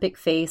Ozempic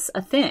face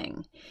a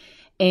thing?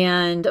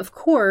 And of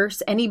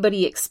course,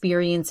 anybody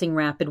experiencing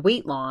rapid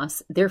weight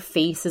loss, their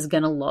face is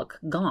going to look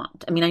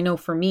gaunt. I mean, I know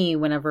for me,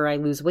 whenever I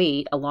lose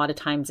weight, a lot of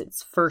times it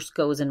first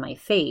goes in my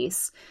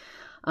face.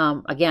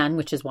 Again,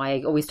 which is why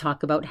I always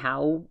talk about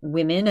how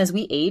women, as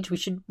we age, we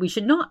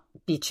should not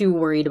be too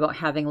worried about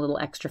having a little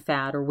extra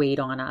fat or weight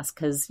on us,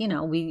 because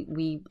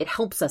it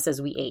helps us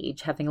as we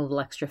age, having a little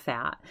extra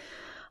fat.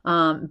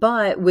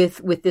 But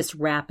with this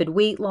rapid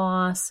weight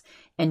loss,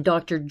 and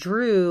Dr.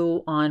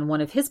 Drew on one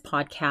of his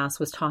podcasts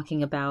was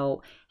talking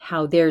about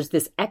how there's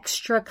this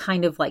extra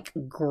kind of like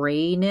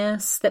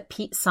grayness that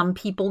some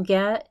people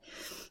get,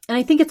 and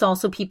I think it's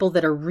also people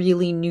that are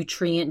really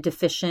nutrient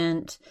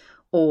deficient.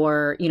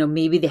 Or,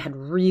 maybe they had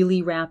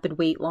really rapid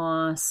weight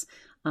loss,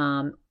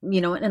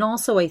 and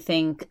also I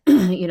think,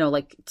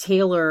 like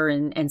Taylor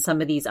and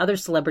some of these other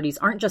celebrities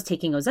aren't just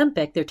taking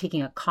Ozempic, they're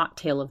taking a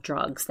cocktail of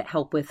drugs that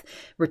help with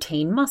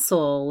retain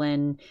muscle.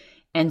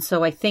 And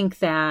so I think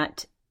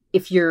that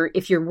if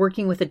you're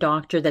working with a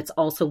doctor that's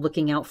also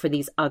looking out for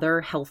these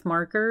other health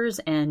markers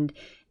and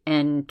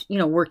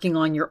working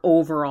on your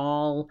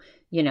overall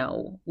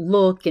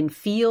look and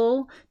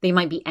feel, they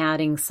might be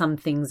adding some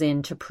things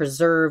in to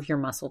preserve your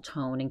muscle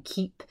tone and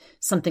keep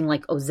something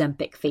like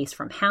Ozempic face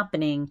from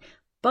happening.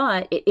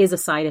 But it is a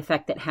side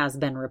effect that has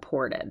been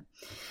reported.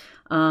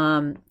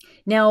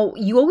 Now,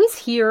 you always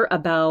hear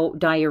about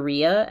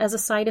diarrhea as a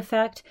side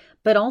effect,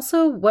 but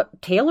also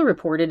what Taylor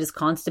reported is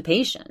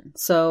constipation.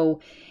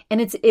 So,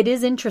 and it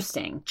is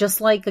interesting.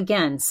 Just like,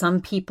 again, some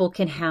people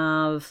can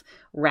have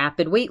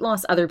rapid weight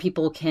loss, other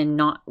people can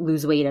not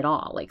lose weight at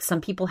all. Like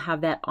some people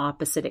have that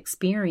opposite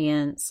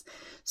experience.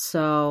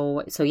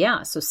 So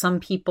some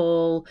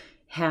people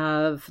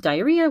have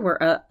diarrhea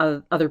where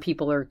other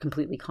people are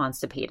completely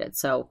constipated.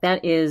 So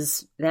that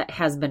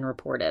has been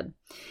reported.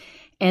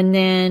 And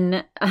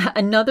then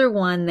another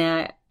one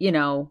that,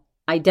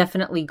 I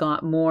definitely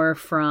got more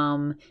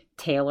from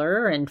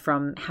Taylor and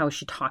from how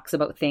she talks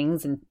about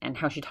things and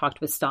how she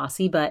talked with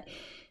Stassi, but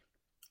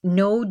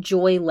no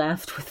joy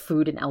left with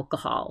food and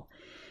alcohol.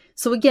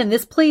 So again,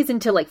 this plays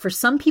into like, for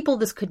some people,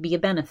 this could be a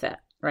benefit,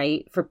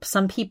 right? For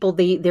some people,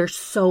 they're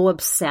so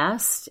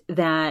obsessed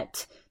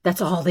that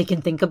that's all they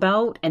can think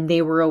about. And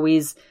they were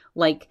always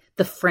like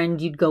the friend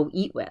you'd go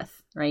eat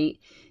with, right?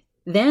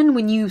 Then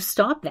when you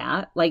stop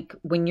that, like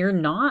when you're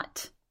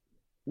not,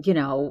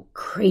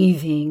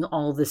 craving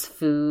all this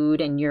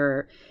food and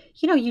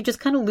you just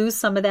kind of lose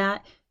some of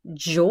that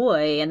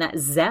joy and that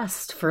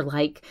zest for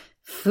like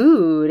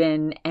food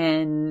and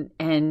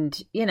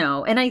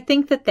I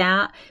think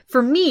that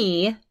for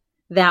me,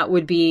 that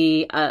would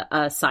be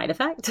a side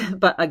effect.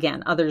 But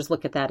again, others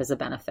look at that as a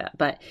benefit.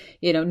 But,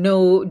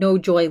 no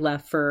joy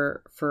left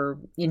for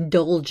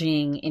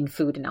indulging in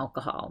food and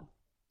alcohol.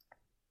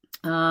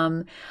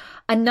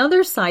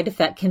 Another side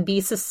effect can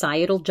be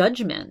societal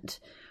judgment,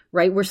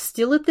 right? We're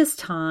still at this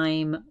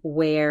time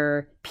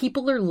where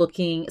people are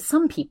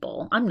some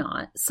people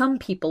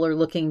are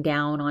looking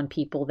down on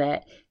people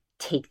that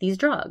take these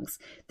drugs.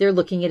 They're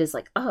looking at it as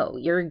like, oh,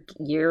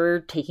 you're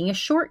taking a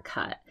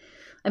shortcut.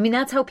 I mean,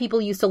 that's how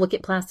people used to look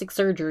at plastic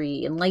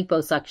surgery and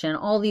liposuction,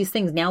 all these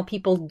things. Now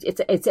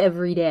it's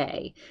every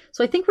day.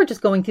 So I think we're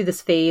just going through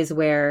this phase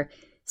where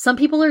some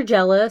people are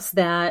jealous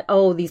that,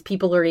 oh, these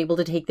people are able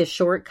to take this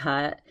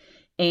shortcut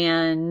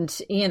and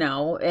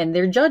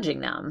they're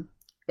judging them,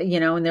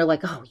 and they're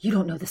like, oh, you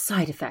don't know the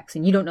side effects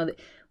and you don't know that.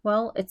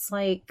 Well, it's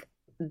like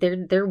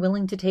they're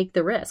willing to take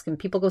the risk, and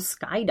people go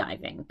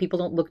skydiving. People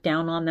don't look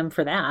down on them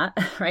for that,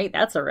 right?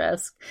 That's a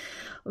risk.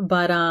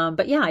 But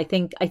yeah, I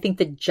think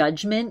the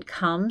judgment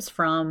comes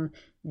from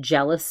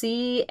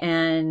jealousy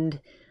and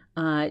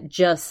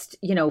just,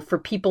 for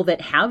people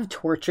that have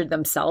tortured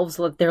themselves,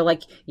 they're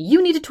like,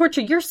 you need to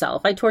torture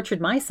yourself. I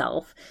tortured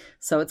myself.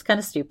 So it's kind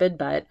of stupid,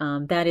 but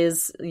that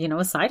is,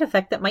 a side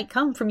effect that might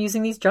come from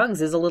using these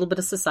drugs, is a little bit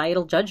of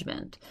societal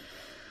judgment.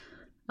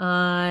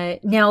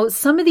 Now,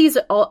 some of these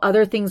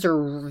other things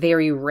are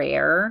very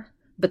rare,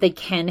 but they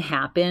can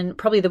happen.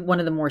 Probably one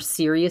of the more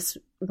serious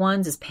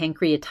ones is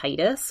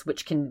pancreatitis,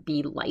 which can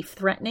be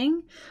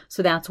life-threatening.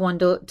 So that's one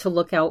to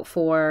look out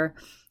for.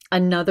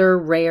 Another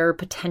rare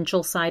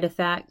potential side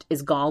effect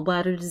is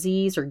gallbladder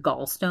disease or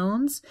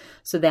gallstones.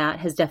 So that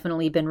has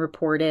definitely been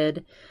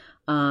reported.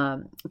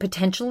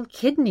 Potential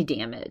kidney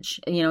damage,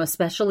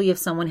 especially if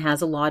someone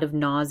has a lot of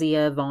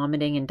nausea,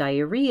 vomiting, and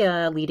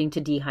diarrhea leading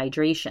to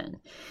dehydration.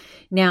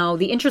 Now,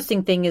 the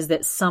interesting thing is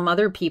that some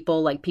other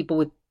people, like people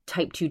with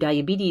type 2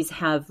 diabetes,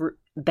 have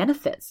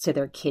benefits to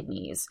their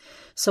kidneys.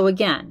 So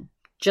again,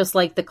 just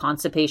like the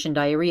constipation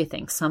diarrhea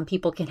thing, some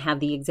people can have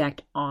the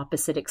exact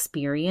opposite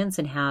experience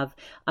and have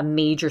a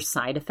major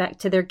side effect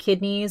to their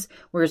kidneys,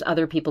 whereas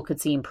other people could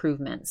see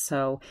improvements.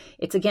 So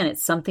it's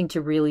something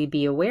to really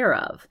be aware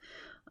of.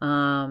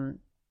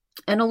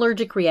 And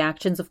allergic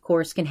reactions, of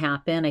course, can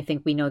happen. I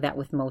think we know that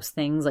with most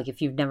things. Like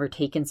if you've never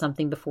taken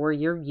something before,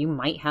 you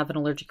might have an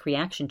allergic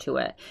reaction to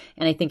it.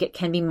 And I think it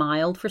can be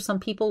mild for some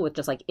people with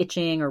just like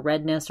itching or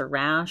redness or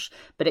rash,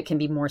 but it can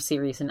be more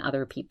serious in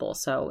other people.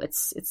 So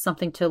it's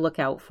something to look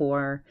out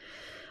for.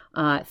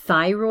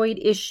 Thyroid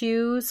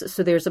issues.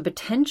 So there's a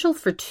potential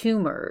for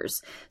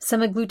tumors.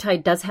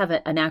 Semaglutide does have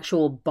an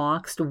actual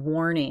boxed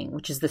warning,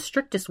 which is the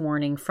strictest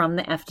warning from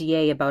the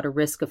FDA about a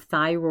risk of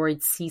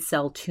thyroid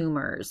C-cell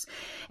tumors.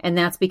 And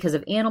that's because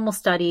of animal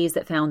studies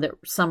that found that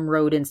some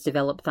rodents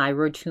develop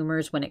thyroid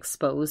tumors when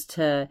exposed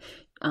to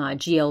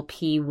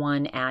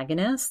GLP-1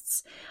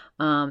 agonists.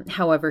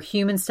 However,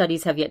 human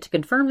studies have yet to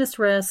confirm this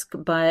risk,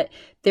 but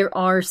there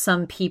are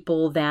some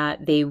people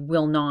that they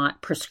will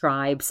not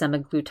prescribe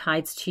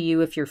semaglutides to you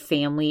if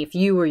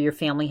you or your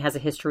family has a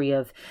history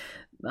of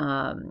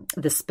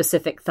the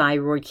specific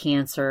thyroid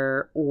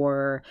cancer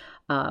or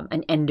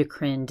an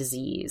endocrine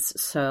disease.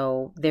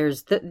 So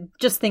there's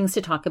just things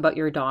to talk about to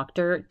your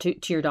doctor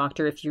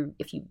if you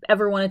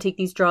ever want to take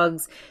these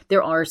drugs.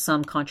 There are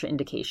some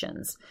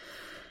contraindications.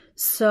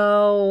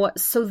 So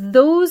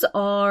those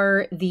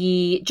are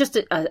just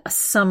a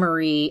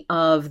summary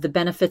of the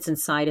benefits and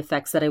side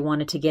effects that I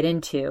wanted to get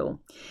into.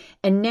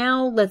 And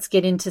now let's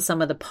get into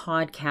some of the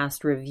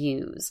podcast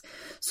reviews.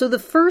 So the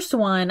first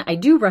one, I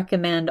do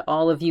recommend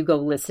all of you go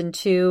listen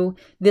to.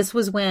 This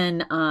was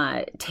when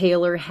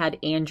Taylor had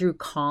Andrew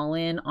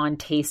Collin on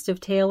Taste of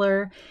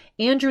Taylor.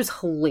 Andrew's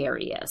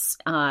hilarious.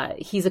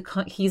 He's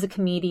a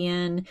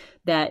comedian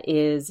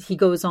he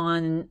goes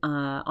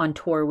on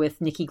tour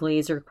with Nikki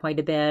Glaser quite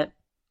a bit.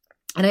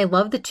 And I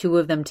love the two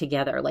of them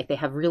together. Like they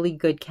have really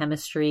good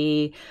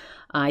chemistry.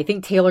 I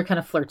think Taylor kind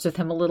of flirts with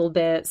him a little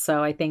bit.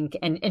 So I think,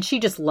 and she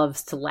just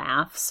loves to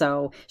laugh.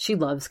 So she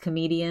loves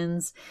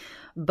comedians.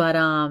 But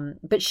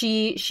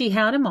she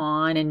had him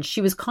on and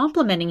she was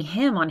complimenting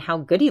him on how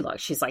good he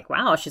looks. She's like,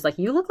 wow. She's like,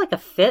 you look like a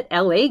fit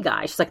LA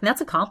guy. She's like,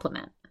 that's a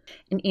compliment.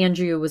 And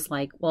Andrea was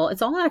like, well,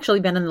 it's all actually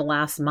been in the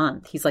last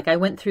month. He's like, I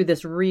went through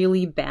this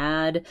really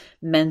bad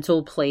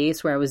mental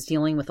place where I was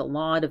dealing with a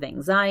lot of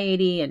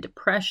anxiety and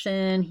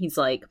depression. He's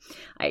like,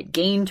 I had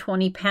gained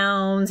 20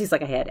 pounds. He's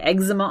like, I had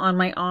eczema on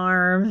my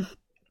arm.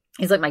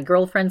 He's like, my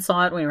girlfriend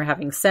saw it when we were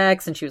having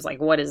sex and she was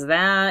like, what is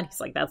that? He's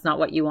like, that's not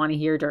what you want to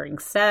hear during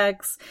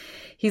sex.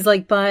 He's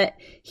like, I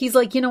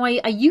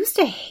used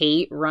to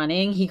hate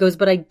running. He goes,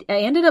 but I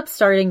ended up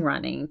starting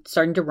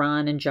to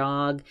run and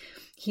jog.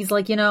 He's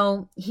like,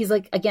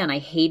 again, I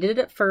hated it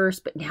at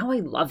first, but now I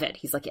love it.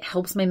 He's like, it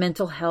helps my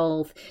mental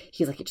health.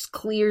 He's like, it just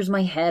clears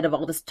my head of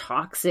all this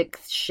toxic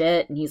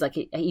shit. And he's like,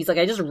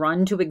 I just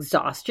run to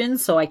exhaustion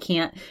so I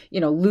can't,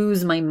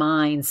 lose my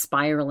mind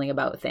spiraling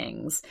about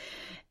things.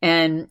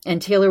 And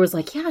Taylor was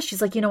like, yeah,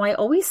 she's like, I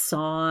always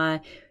saw,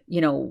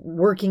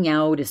 working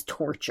out is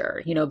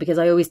torture, because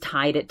I always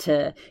tied it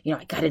to,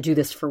 I got to do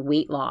this for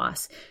weight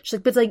loss. She's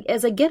like, but like,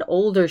 as I get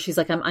older, she's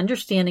like, I'm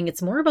understanding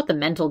it's more about the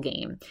mental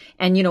game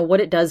and, what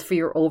it does for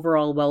your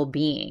overall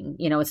well-being.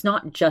 It's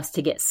not just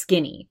to get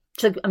skinny.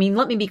 She's like, I mean,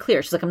 let me be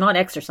clear. She's like, I'm not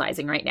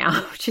exercising right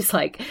now. She's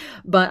like,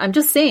 but I'm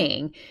just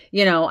saying,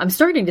 I'm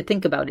starting to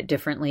think about it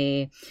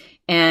differently.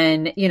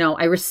 And,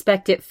 I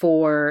respect it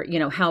for,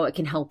 how it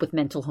can help with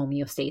mental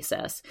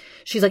homeostasis.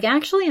 She's like,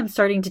 actually, I'm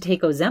starting to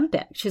take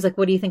Ozempic. She's like,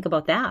 what do you think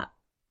about that?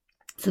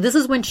 So this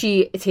is when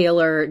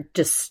Taylor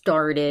just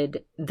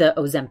started the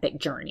Ozempic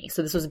journey.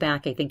 So this was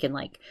back, I think, in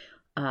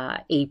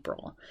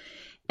April.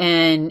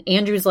 And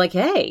Andrew's like,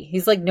 hey,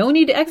 he's like, no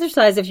need to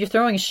exercise if you're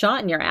throwing a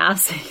shot in your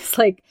ass. He's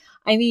like,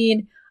 I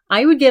mean,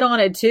 I would get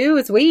on it too.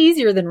 It's way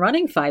easier than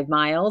running 5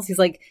 miles. He's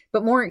like,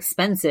 but more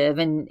expensive.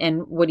 And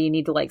what do you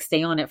need to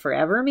stay on it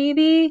forever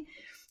maybe?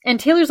 And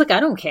Taylor's like,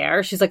 I don't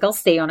care. She's like, I'll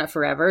stay on it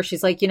forever.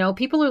 She's like,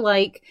 people are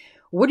like,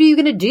 what are you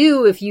going to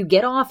do if you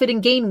get off it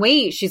and gain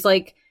weight? She's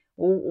like,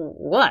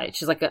 what?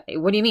 She's like,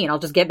 what do you mean? I'll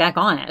just get back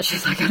on it.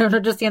 She's like, I don't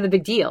understand the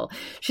big deal.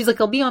 She's like,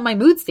 I'll be on my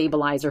mood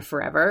stabilizer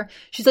forever.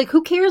 She's like,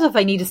 who cares if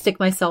I need to stick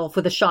myself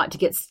with a shot to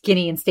get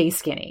skinny and stay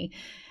skinny?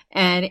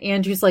 And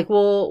Andrew's like,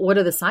 well, what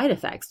are the side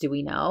effects? Do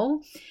we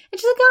know? And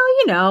she's like,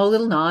 oh, a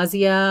little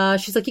nausea.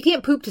 She's like, you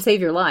can't poop to save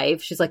your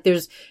life. She's like,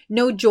 there's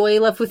no joy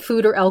left with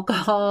food or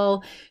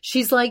alcohol.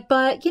 She's like,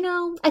 but,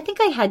 I think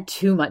I had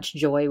too much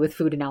joy with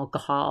food and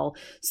alcohol.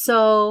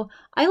 So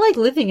I like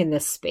living in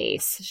this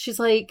space. She's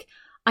like,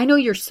 I know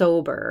you're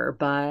sober,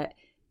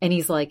 and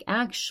he's like,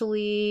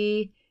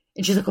 actually,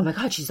 and she's like, oh my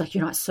God, she's like,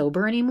 you're not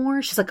sober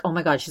anymore? She's like, oh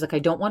my God, she's like, I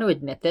don't want to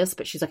admit this,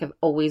 but she's like, I've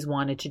always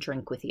wanted to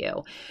drink with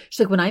you. She's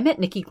like, when I met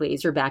Nikki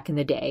Glazer back in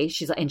the day,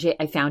 she's like, and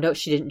I found out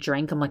she didn't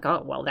drink. I'm like,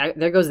 oh, well,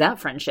 there goes that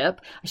friendship.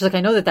 She's like,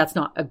 I know that that's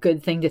not a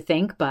good thing to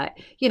think, but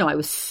I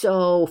was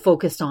so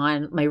focused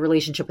on my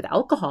relationship with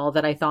alcohol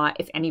that I thought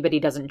if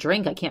anybody doesn't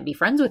drink, I can't be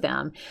friends with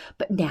them.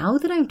 But now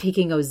that I'm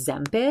taking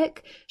Ozempic,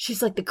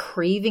 she's like, the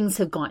cravings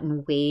have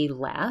gotten way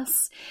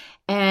less.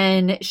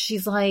 And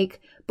she's like,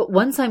 but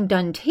once I'm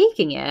done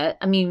taking it,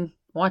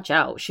 watch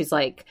out. She's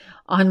like,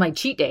 on my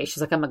cheat day,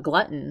 she's like, I'm a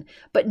glutton.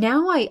 But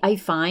now I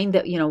find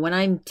that, when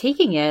I'm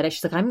taking it,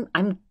 she's like,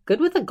 I'm good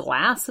with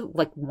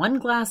one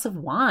glass of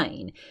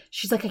wine.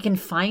 She's like, I can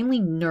finally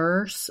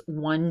nurse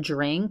one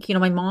drink.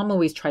 My mom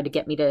always tried to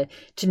get me to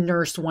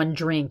nurse one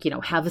drink,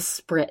 have a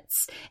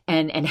spritz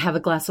and have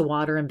a glass of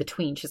water in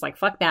between. She's like,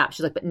 fuck that.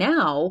 She's like, but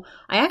now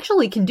I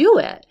actually can do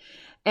it.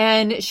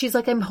 And she's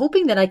like, I'm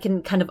hoping that I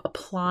can kind of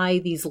apply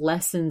these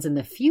lessons in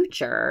the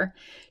future.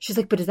 She's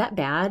like, but is that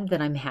bad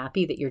that I'm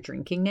happy that you're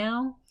drinking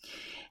now?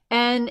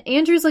 And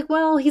Andrew's like,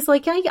 well, he's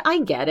like, I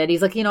get it.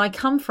 He's like, I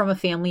come from a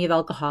family of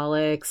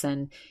alcoholics,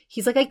 and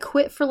he's like, I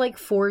quit for like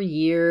 4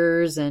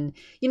 years. And,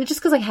 just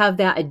because I have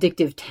that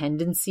addictive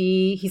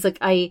tendency, he's like,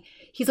 I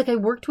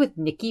worked with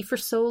Nikki for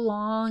so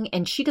long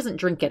and she doesn't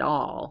drink at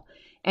all.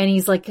 And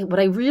he's like, what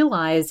I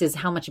realized is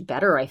how much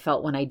better I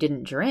felt when I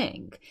didn't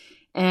drink.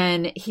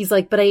 And he's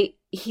like, I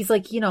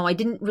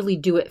didn't really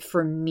do it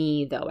for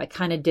me though. I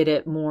kind of did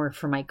it more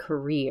for my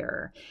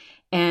career.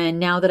 And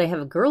now that I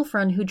have a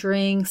girlfriend who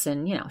drinks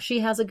and,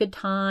 she has a good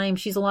time,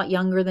 she's a lot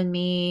younger than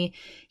me,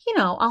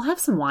 I'll have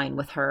some wine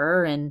with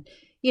her. And,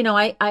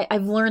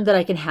 I've learned that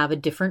I can have a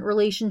different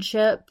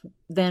relationship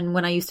than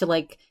when I used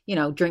to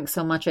drink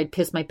so much I'd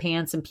piss my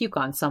pants and puke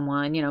on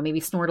someone, maybe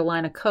snort a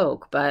line of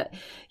Coke. But,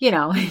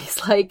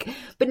 he's like,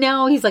 but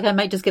now he's like, I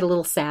might just get a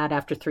little sad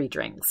after 3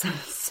 drinks.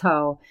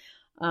 So,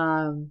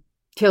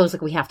 Taylor's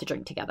like, we have to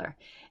drink together.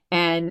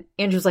 And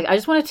Andrew's like, I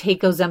just want to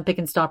take Ozempic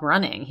and stop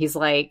running. He's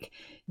like,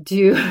 what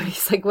do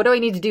I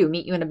need to do?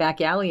 Meet you in a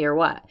back alley or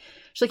what?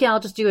 She's like, yeah,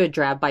 I'll just do a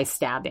drive-by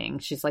stabbing.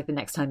 She's like, the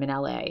next time in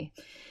LA.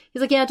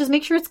 He's like, yeah, just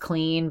make sure it's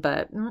clean,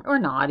 or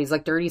not. He's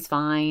like, dirty's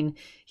fine.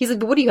 He's like,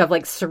 but what do you have,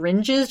 like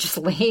syringes just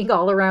laying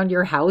all around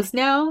your house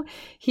now?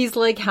 He's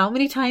like, how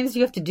many times do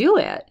you have to do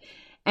it?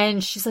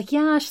 And she's like,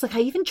 yeah. She's like, I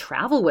even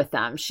travel with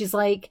them. She's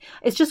like,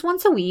 it's just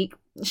once a week.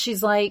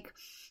 She's like,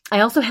 I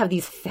also have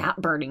these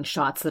fat burning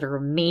shots that are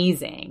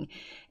amazing.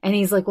 And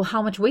he's like, well,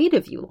 how much weight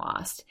have you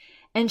lost?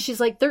 And she's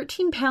like,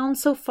 13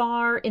 pounds so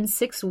far in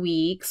 6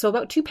 weeks. So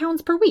about 2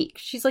 pounds per week.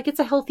 She's like, it's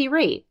a healthy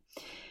rate.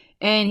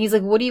 And he's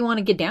like, what do you want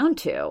to get down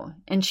to?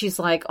 And she's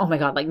like, oh my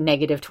God, like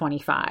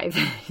 -25.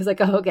 He's like,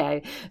 oh,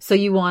 okay. So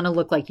you want to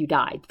look like you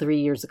died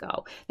 3 years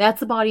ago. That's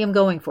the body I'm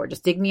going for.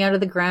 Just dig me out of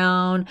the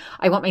ground.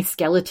 I want my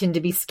skeleton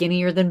to be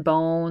skinnier than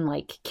bone,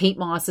 like Kate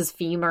Moss's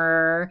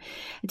femur.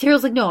 And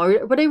Tara's like, no,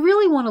 what I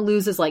really want to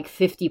lose is like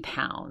 50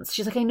 pounds.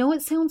 She's like, I know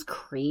it sounds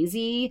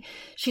crazy.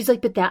 She's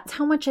like, but that's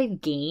how much I've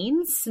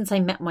gained since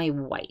I met my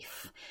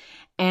wife.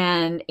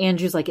 And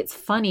Andrew's like, it's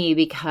funny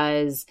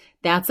because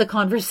that's a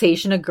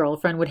conversation a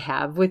girlfriend would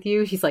have with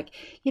you. He's like,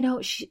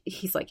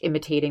 he's like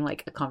imitating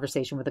like a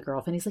conversation with a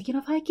girlfriend. He's like,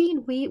 if I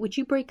gained weight, would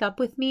you break up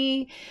with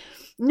me?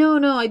 No,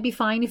 I'd be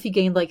fine if you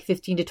gained like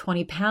 15 to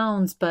 20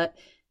 pounds. But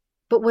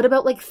what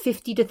about like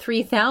 50 to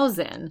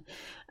 3,000?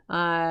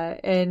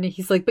 And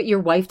he's like, but your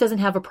wife doesn't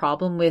have a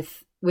problem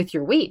with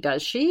your weight,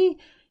 does she?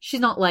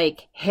 She's not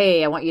like,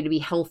 hey, I want you to be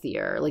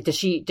healthier. Like, does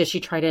she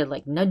try to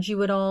like nudge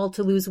you at all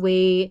to lose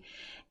weight?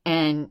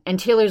 And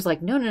Taylor's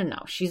like, no.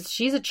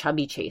 She's a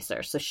chubby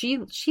chaser. So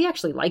she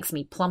actually likes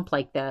me plump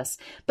like this,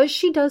 but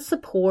she does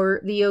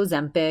support the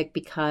Ozempic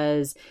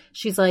because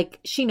she's like,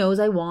 she knows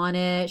I want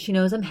it. She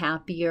knows I'm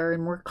happier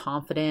and more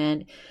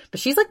confident, but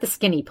she's like the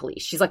skinny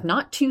police. She's like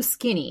not too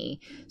skinny.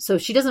 So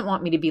she doesn't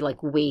want me to be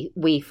like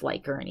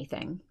waif-like or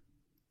anything.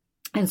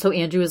 And so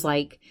Andrew is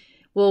like,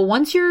 well,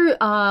 once you're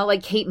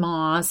like Kate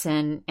Moss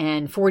and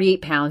 48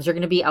 pounds, you're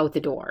going to be out the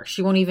door.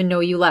 She won't even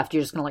know you left.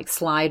 You're just going to like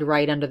slide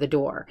right under the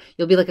door.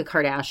 You'll be like a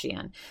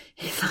Kardashian.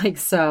 He's like,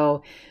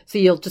 so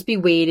you'll just be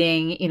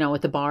waiting,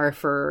 at the bar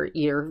for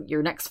your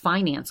next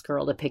finance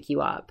girl to pick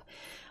you up.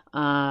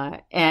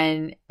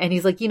 And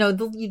he's like,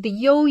 the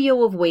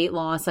yo-yo of weight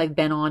loss I've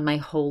been on my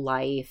whole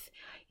life.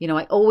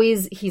 I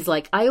always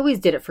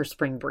did it for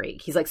spring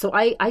break. He's like, so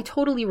I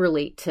totally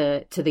relate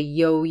to the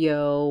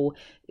yo-yo,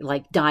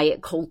 like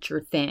diet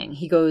culture thing.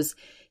 He goes,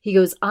 He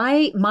goes,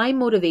 my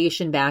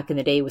motivation back in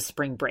the day was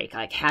spring break.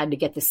 I had to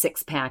get the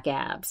 6-pack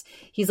abs.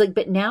 He's like,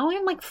 but now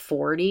I'm like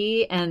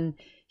 40, and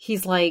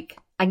he's like,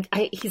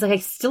 I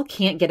still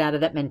can't get out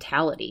of that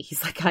mentality.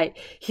 He's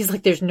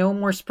like, there's no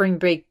more spring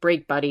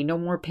break, buddy. No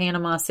more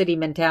Panama City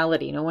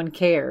mentality. No one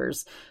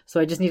cares. So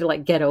I just need to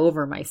like get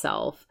over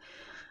myself.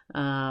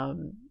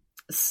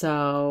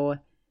 So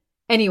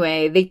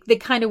anyway, they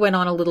kind of went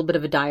on a little bit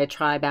of a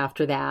diatribe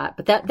after that,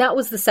 but that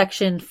was the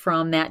section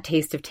from that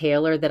Taste of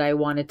Taylor that I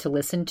wanted to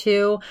listen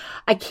to.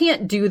 I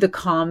can't do the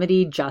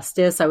comedy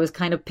justice. I was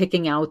kind of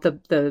picking out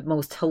the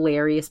most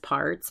hilarious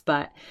parts,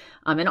 but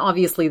and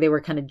obviously they were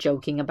kind of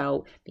joking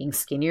about being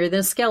skinnier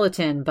than a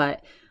skeleton,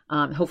 but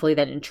hopefully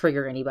that didn't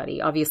trigger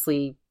anybody.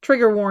 Obviously,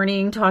 trigger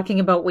warning, talking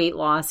about weight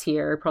loss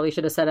here. Probably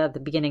should have said it at the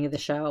beginning of the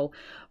show.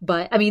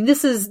 But I mean,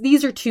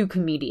 these are two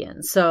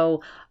comedians.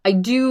 So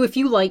if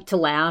you like to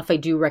laugh, I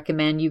do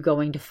recommend you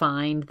going to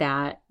find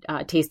that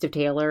Taste of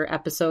Taylor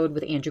episode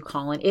with Andrew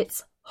Collin.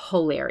 It's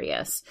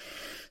hilarious.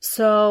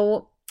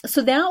 So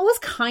that was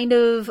kind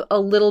of a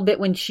little bit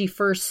when she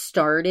first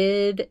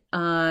started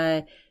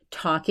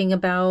talking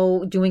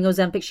about doing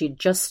Ozempic. She had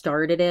just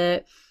started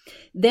it.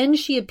 Then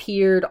she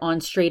appeared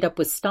on Straight Up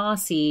with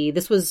Stassi.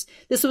 This was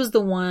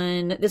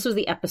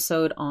the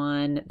episode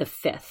on the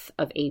 5th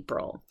of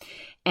April.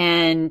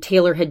 And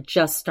Taylor had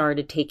just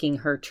started taking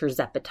her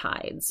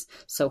tirzepatides,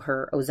 so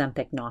her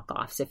Ozempic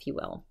knockoffs, if you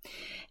will.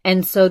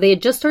 And so they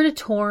had just started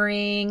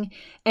touring.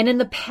 And in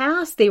the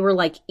past, they were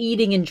like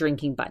eating and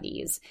drinking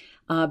buddies.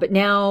 But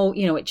now,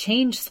 it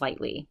changed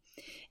slightly.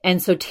 And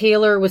so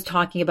Taylor was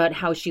talking about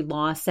how she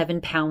lost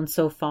 7 pounds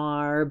so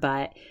far,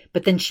 but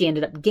then she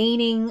ended up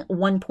gaining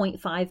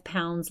 1.5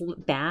 pounds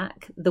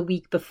back the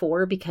week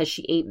before because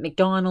she ate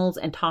McDonald's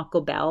and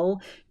Taco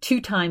Bell 2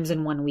 times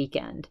in one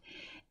weekend.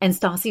 And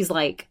Stassi's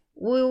like,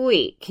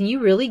 wait, can you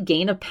really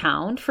gain a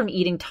pound from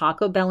eating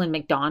Taco Bell and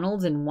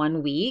McDonald's in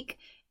 1 week?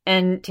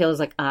 And Taylor's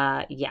like,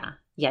 yeah,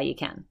 you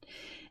can.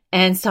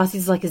 And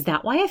Stassi's like, is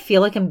that why I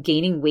feel like I'm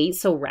gaining weight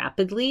so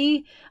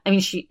rapidly? I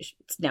mean,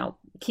 now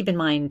keep in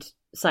mind,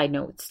 side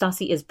note,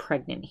 Stassi is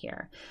pregnant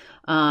here.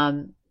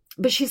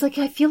 But she's like,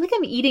 I feel like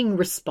I'm eating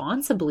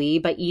responsibly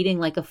by eating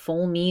like a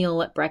full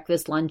meal at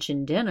breakfast, lunch,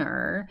 and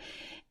dinner.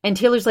 And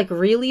Taylor's like,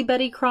 really,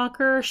 Betty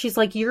Crocker? She's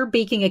like, you're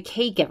baking a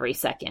cake every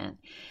second.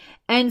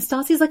 And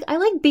Stassi's like, I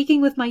like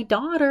baking with my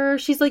daughter.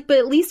 She's like, but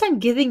at least I'm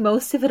giving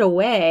most of it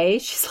away.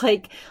 She's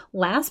like,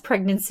 last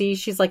pregnancy,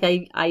 she's like,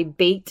 I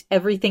baked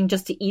everything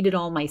just to eat it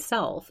all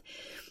myself.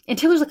 And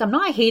Taylor's like, I'm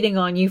not hating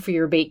on you for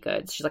your baked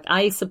goods. She's like,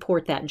 I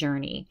support that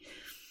journey.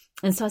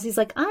 And Stassi's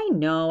like, I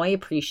know, I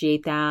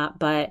appreciate that.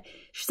 But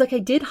she's like, I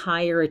did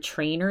hire a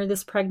trainer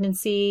this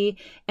pregnancy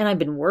and I've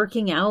been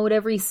working out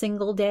every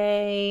single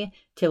day.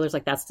 Taylor's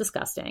like, that's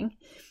disgusting.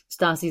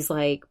 Stassi's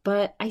like,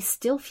 but I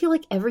still feel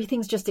like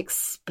everything's just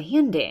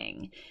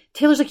expanding.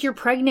 Taylor's like, you're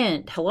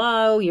pregnant.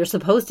 Hello, you're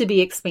supposed to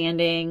be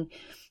expanding.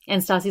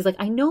 And Stassi's like,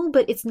 I know,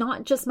 but it's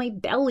not just my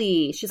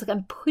belly. She's like,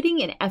 I'm putting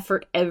in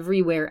effort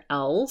everywhere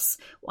else.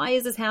 Why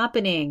is this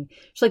happening?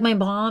 She's like, my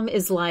mom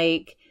is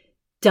like,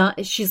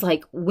 she's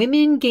like,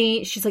 women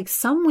gain, she's like,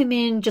 some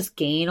women just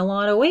gain a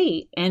lot of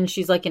weight. And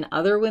she's like, and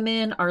other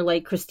women are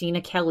like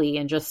Christina Kelly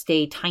and just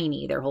stay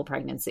tiny their whole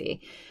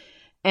pregnancy.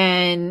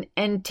 And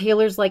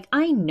Taylor's like,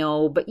 I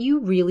know, but you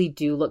really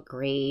do look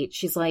great.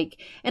 She's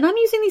like, and I'm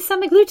using these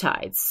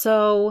semaglutides.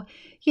 So,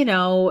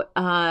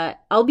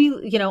 I'll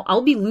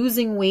be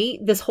losing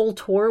weight this whole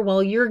tour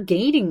while you're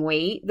gaining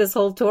weight this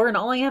whole tour. And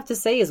all I have to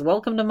say is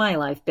welcome to my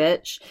life,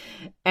 bitch.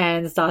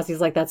 And Stassi's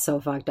like, that's so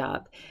fucked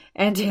up.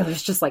 And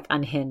Taylor's just like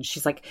unhinged.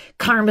 She's like,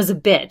 karma's a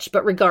bitch.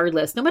 But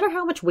regardless, no matter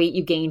how much weight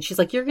you gain, she's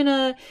like, you're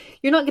not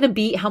going to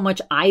beat how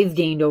much I've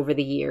gained over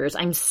the years.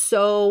 I'm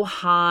so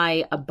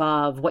high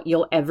above what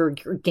you'll ever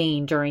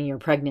gain during your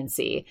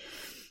pregnancy.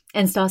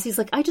 And Stassi's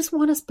like, I just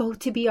want us both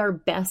to be our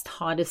best,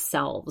 hottest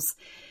selves.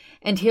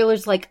 And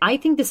Taylor's like, I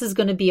think this is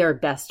going to be our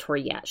best tour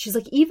yet. She's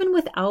like, even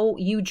without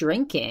you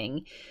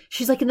drinking,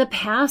 she's like, in the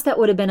past, that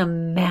would have been a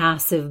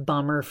massive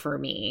bummer for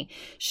me.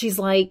 She's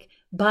like,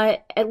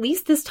 but at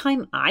least this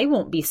time I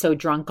won't be so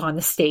drunk on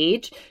the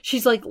stage.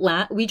 She's like,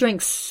 we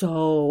drank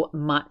so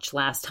much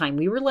last time.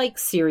 We were like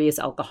serious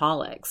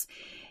alcoholics.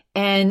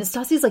 And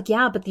Stassi's like,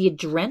 yeah, but the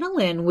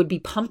adrenaline would be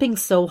pumping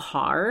so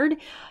hard.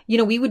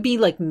 We would be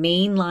like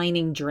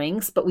mainlining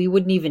drinks, but we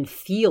wouldn't even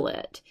feel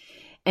it.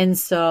 And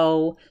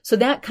so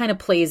that kind of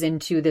plays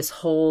into this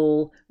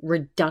whole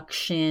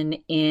reduction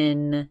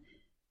in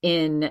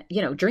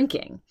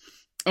drinking.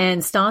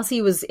 And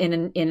Stassi was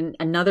in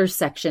another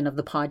section of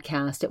the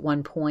podcast at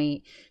one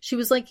point. She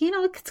was like,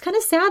 it's kind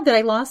of sad that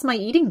I lost my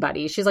eating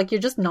buddy. She's like, you're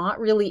just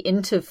not really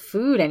into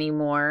food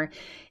anymore.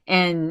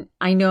 And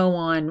I know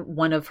on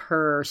one of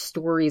her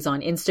stories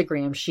on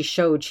Instagram,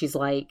 she's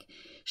like,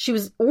 she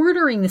was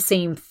ordering the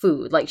same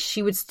food. Like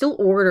she would still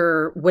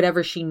order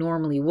whatever she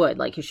normally would.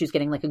 Like if she was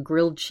getting like a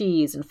grilled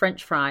cheese and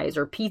French fries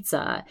or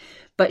pizza,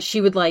 but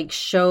she would like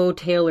show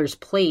Taylor's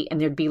plate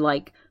and there'd be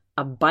like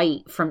a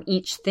bite from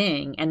each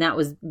thing, and that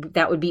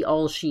would be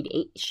all she'd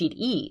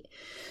eat.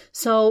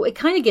 So it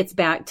kind of gets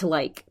back to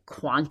like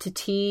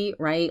quantity,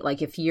 right?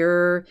 Like if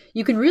you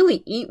can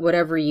really eat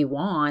whatever you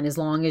want as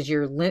long as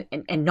you're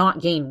and not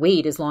gain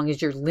weight as long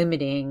as you're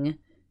limiting,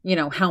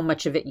 how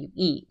much of it you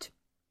eat.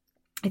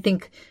 I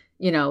think,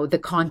 the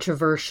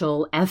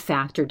controversial F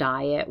factor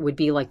diet would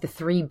be like the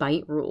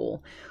 3-bite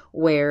rule,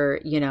 where,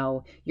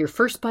 your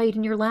first bite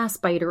and your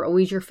last bite are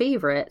always your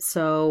favorite.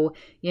 So,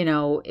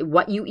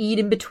 what you eat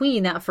in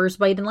between that first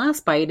bite and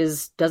last bite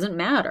doesn't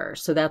matter.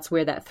 So that's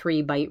where that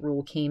 3-bite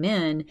rule came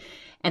in.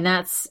 And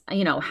that's,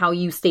 how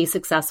you stay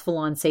successful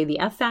on, say, the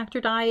F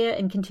factor diet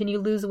and continue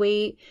to lose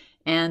weight.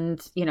 And,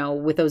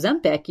 with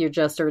Ozempic,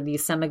 or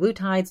these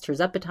semaglutides,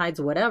 tirzepatides,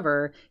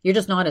 whatever, you're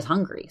just not as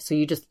hungry. So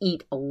you just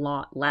eat a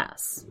lot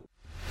less.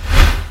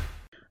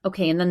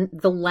 Okay, and then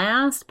the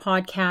last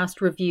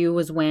podcast review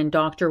was when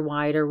Dr.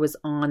 Wider was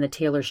on the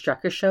Taylor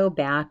Strecker show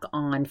back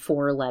on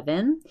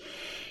 4/11.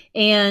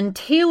 And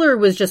Taylor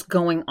was just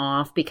going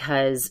off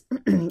because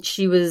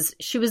she was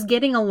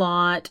getting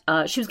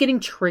she was getting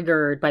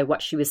triggered by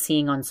what she was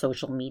seeing on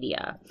social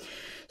media.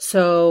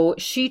 So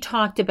she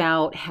talked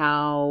about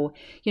how,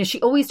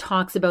 she always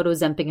talks about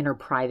Ozempic in her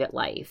private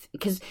life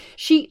because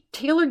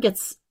Taylor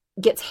gets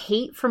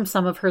hate from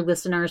some of her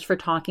listeners for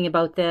talking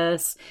about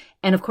this.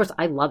 And of course,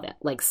 I love it.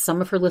 Like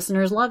some of her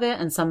listeners love it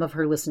and some of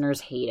her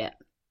listeners hate it.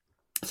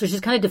 So she's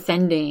kind of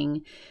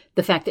defending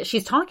the fact that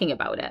she's talking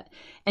about it.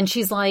 And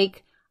she's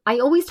like, I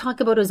always talk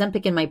about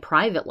Ozempic in my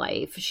private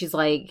life. She's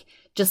like,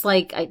 just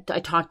like I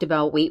talked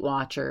about Weight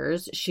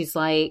Watchers. She's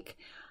like,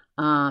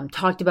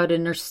 talked about it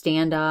in her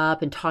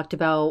stand-up and talked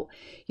about,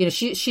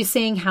 she's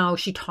saying how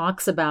she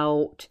talks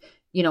about,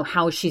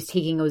 how she's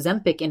taking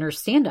Ozempic in her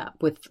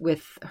stand-up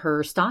with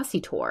her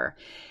Stassi tour.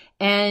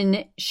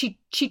 And she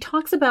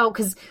talks about,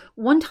 because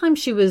one time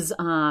she was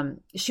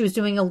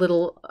doing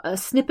a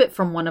snippet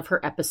from one of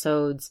her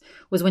episodes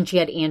was when she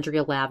had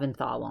Andrea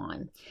Laventhal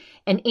on.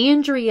 And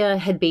Andrea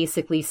had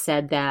basically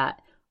said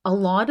that a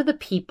lot of the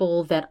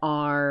people that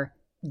are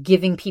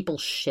giving people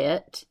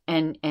shit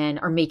and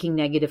are making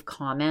negative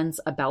comments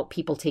about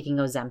people taking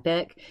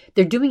Ozempic,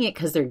 they're doing it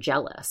because they're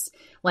jealous.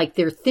 Like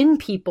they're thin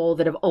people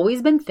that have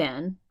always been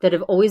thin, that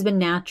have always been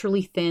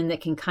naturally thin,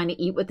 that can kind of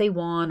eat what they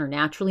want or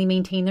naturally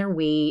maintain their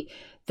weight.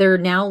 They're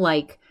now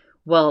like,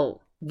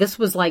 well, this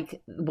was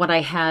like what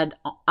I had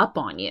up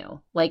on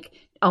you. Like,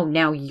 oh,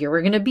 now you're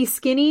going to be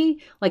skinny?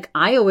 Like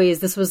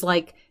this was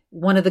like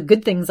one of the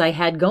good things I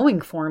had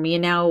going for me.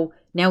 And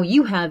now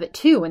you have it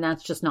too. And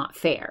that's just not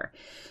fair.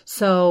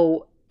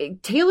 So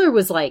Taylor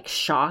was like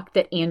shocked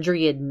that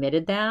Andrea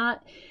admitted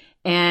that.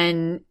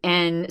 And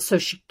so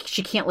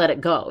she can't let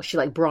it go. She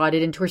like brought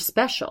it into her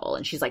special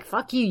and she's like,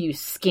 fuck you, you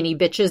skinny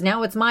bitches.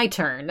 Now it's my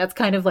turn. That's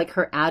kind of like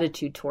her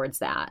attitude towards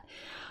that.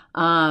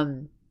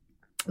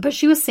 But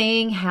she was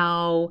saying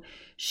how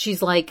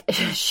she's like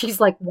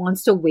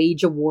wants to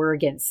wage a war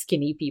against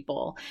skinny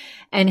people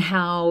and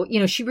how,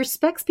 she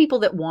respects people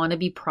that want to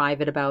be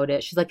private about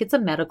it. She's like, it's a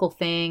medical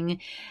thing.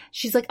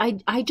 She's like,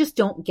 I just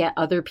don't get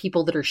other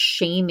people that are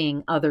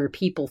shaming other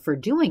people for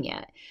doing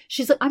it.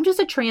 She's like, I'm just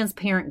a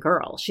transparent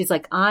girl. She's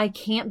like, I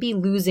can't be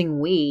losing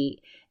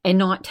weight and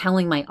not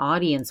telling my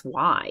audience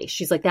why.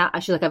 She's like,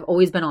 I've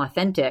always been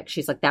authentic.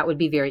 She's like, that would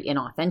be very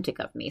inauthentic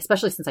of me,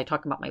 especially since I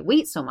talk about my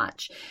weight so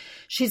much.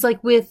 She's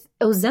like, with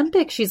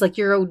Ozempic, she's like,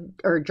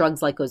 or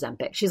drugs like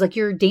Ozempic. She's like,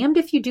 you're damned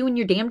if you do and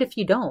you're damned if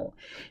you don't.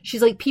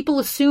 She's like, people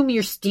assume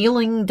you're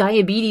stealing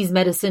diabetes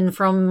medicine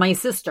from my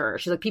sister.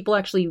 She's like, people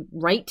actually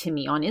write to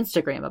me on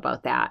Instagram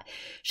about that.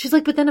 She's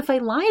like, but then if I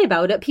lie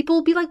about it, people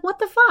will be like, what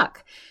the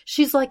fuck?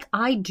 She's like,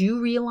 I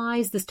do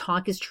realize this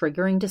talk is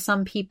triggering to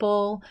some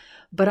people,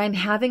 but I'm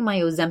having my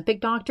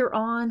Ozempic doctor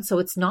on, so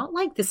it's not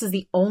like this is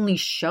the only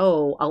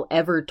show I'll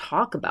ever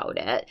talk about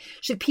it.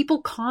 She's like,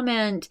 people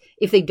comment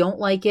if they don't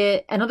like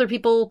it, and other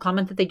people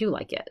comment that they do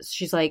like it.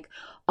 She's like,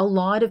 a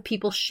lot of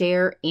people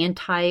share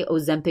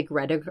anti-Ozempic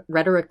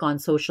rhetoric on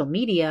social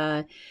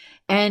media,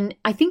 and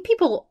I think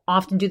people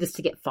often do this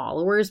to get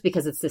followers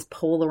because it's this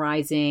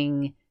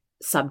polarizing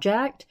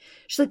subject.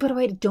 She's like, but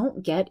what I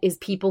don't get is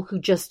people who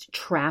just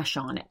trash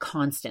on it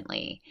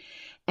constantly.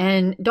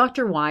 And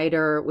Dr.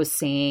 Wider was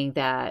saying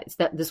that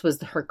this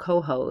was her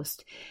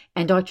co-host,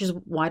 and Dr.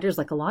 Wider's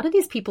like, a lot of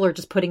these people are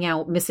just putting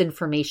out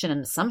misinformation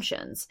and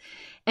assumptions.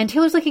 And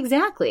Taylor's like,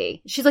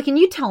 exactly. She's like, and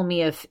you tell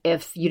me if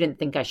you didn't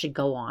think I should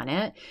go on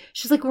it.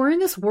 She's like, we're in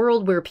this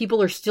world where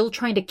people are still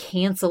trying to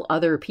cancel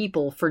other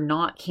people for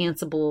not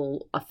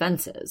cancelable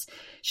offenses.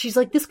 She's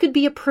like, this could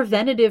be a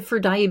preventative for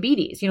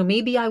diabetes.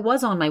 Maybe I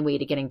was on my way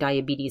to getting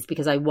diabetes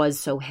because I was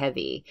so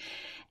heavy.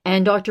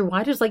 And Dr.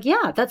 Wider's like,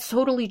 yeah, that's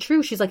totally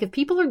true. She's like, if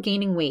people are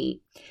gaining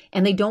weight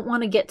and they don't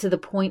want to get to the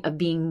point of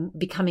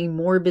becoming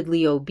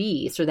morbidly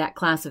obese or that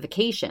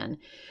classification,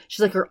 she's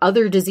like, or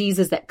other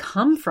diseases that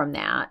come from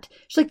that,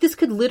 she's like, this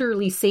could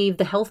literally save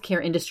the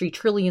healthcare industry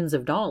trillions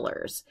of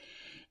dollars.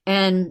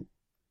 And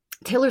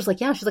Taylor's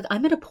like, yeah, she's like,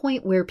 I'm at a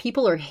point where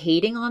people are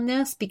hating on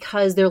this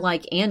because they're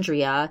like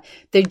Andrea,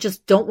 they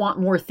just don't want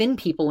more thin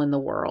people in the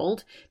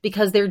world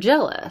because they're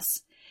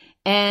jealous.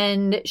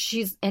 And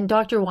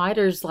Dr.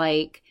 Wider's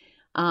like,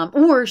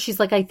 or she's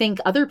like, I think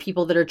other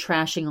people that are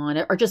trashing on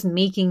it are just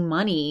making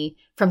money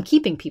from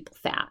keeping people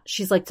fat.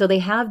 She's like, so they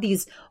have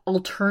these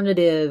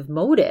alternative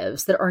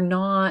motives that are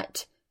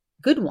not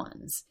good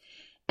ones.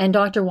 And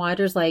Dr.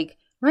 Wider's like,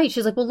 right.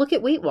 She's like, well, look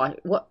at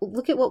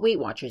look at what Weight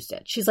Watchers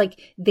did. She's like,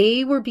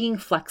 they were being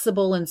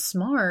flexible and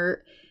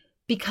smart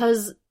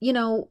because,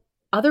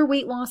 other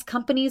weight loss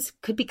companies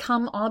could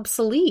become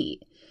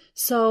obsolete.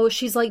 So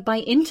she's like, by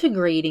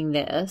integrating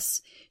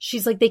this,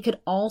 she's like, they could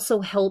also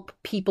help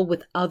people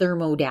with other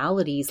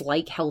modalities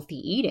like healthy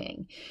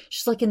eating.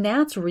 She's like, and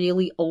that's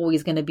really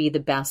always going to be the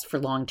best for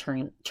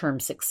long-term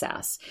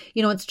success.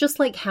 It's just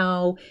like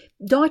how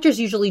doctors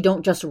usually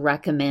don't just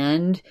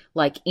recommend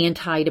like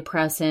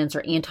antidepressants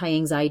or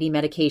anti-anxiety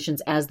medications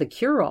as the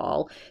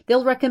cure-all.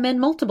 They'll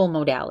recommend multiple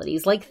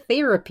modalities like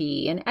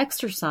therapy and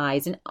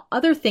exercise and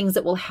other things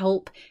that will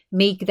help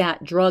make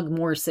that drug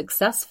more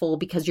successful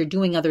because you're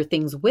doing other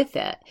things with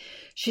it.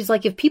 She's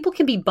like, if people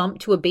can be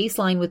bumped to a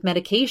baseline with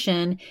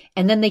medication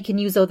and then they can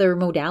use other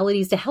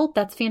modalities to help,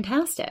 that's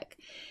fantastic.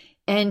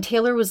 And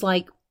Taylor was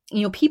like,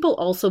 people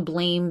also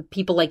blame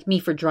people like me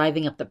for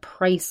driving up the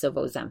price of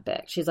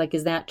Ozempic. She's like,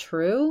 is that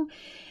true?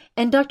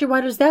 And Dr.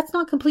 Waters, that's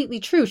not completely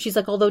true. She's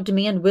like, although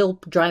demand will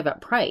drive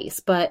up price,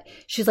 but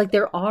she's like,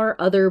 there are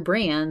other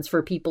brands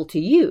for people to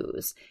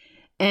use.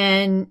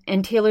 And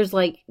Taylor's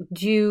like,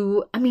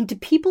 do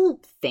people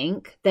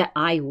think that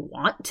I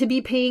want to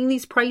be paying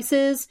these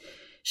prices?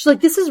 She's like,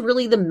 this is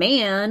really the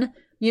man,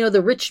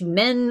 the rich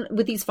men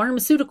with these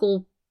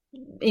pharmaceutical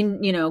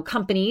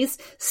companies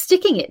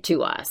sticking it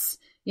to us.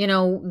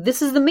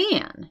 This is the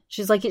man.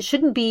 She's like, it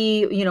shouldn't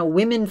be,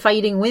 women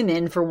fighting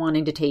women for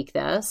wanting to take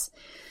this.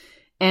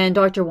 And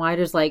Dr.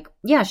 Wider's like,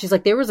 yeah, she's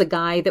like, there was a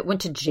guy that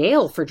went to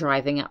jail for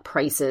driving up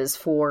prices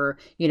for,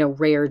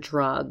 rare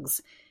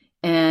drugs.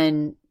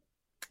 And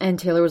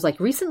Taylor was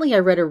like, recently I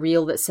read a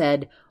reel that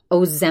said,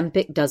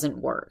 Ozempic doesn't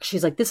work.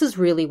 She's like, this is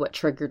really what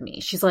triggered me.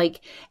 She's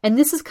like, and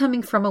this is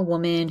coming from a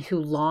woman who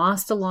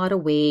lost a lot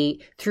of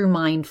weight through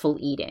mindful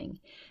eating.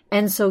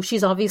 And so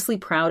she's obviously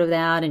proud of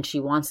that. And she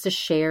wants to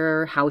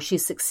share how she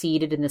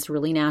succeeded in this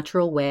really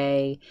natural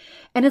way.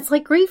 And it's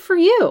like, great for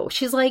you.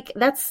 She's like,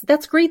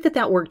 that's great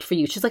that worked for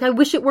you. She's like, I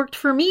wish it worked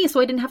for me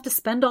so I didn't have to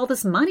spend all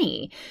this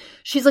money.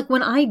 She's like,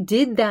 when I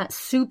did that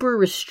super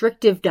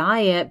restrictive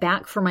diet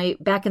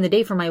back in the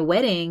day for my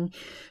wedding,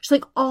 she's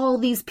like, all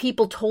these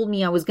people told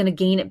me I was going to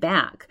gain it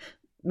back,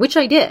 which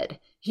I did,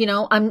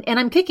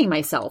 I'm kicking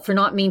myself for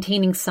not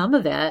maintaining some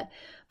of it.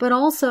 But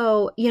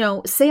also,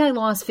 say I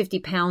lost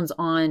 50 pounds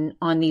on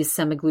these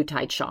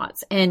semaglutide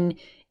shots and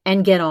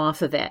get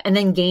off of it and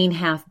then gain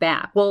half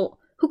back. Well,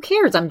 who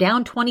cares? I'm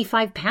down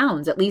 25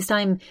 pounds. At least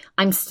I'm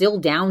still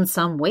down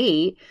some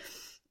weight.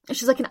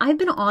 She's like, and I've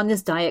been on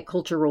this diet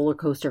culture roller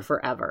coaster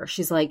forever.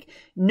 She's like,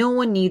 no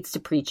one needs to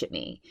preach at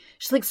me.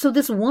 She's like, so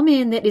this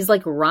woman that is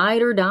like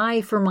ride or die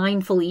for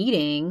mindful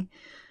eating,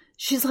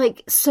 she's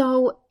like,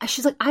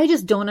 I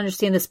just don't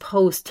understand this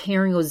post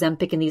tearing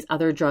Ozempic and these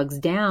other drugs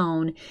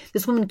down.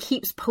 This woman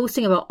keeps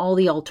posting about all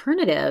the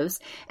alternatives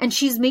and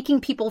she's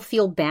making people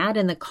feel bad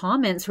in the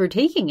comments who are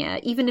taking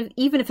it, even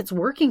if it's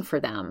working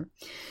for them.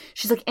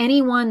 She's like,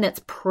 anyone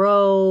that's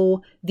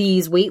pro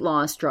these weight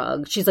loss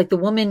drugs, she's like, the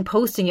woman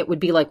posting it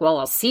would be like, well,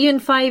 I'll see you in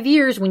 5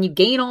 years when you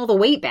gain all the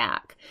weight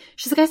back.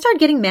 She's like, I started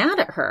getting mad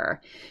at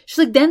her.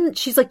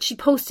 She's like, she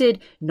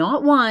posted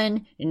not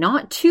one,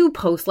 not two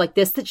posts like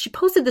this, that she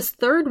posted this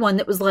third one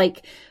that was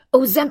like,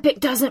 Ozempic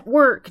doesn't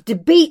work,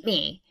 debate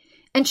me.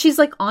 And she's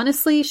like,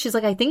 honestly, she's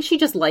like, I think she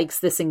just likes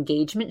this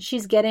engagement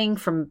she's getting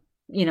from,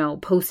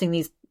 posting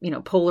these,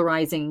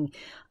 polarizing,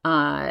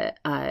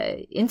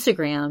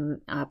 Instagram,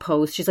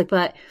 posts. She's like,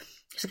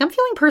 I'm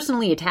feeling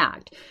personally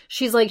attacked.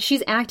 She's like,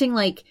 she's acting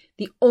like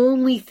the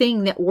only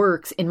thing that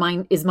works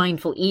is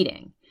mindful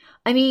eating.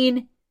 I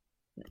mean,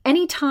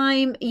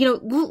 anytime,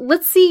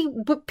 let's see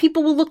what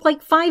people will look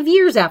like 5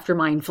 years after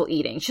mindful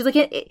eating. She's like,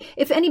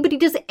 if anybody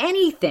does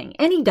anything,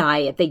 any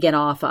diet they get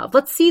off of,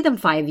 let's see them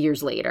 5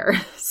 years later.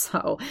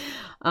 So,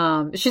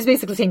 she's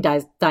basically saying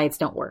diets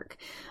don't work.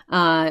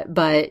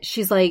 But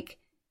she's like,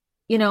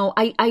 she's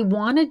like, I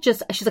want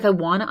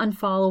to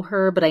unfollow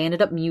her, but I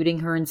ended up muting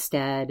her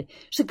instead.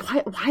 She's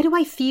like, why do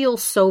I feel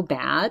so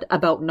bad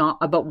about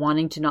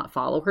wanting to not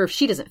follow her if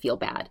she doesn't feel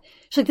bad?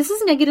 She's like, this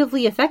is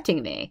negatively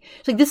affecting me.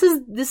 She's like,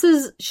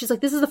 she's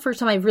like, this is the first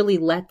time I've really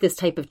let this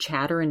type of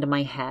chatter into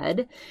my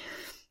head.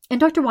 And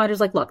Dr. Wider's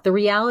like, look, the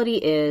reality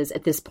is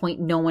at this point,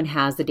 no one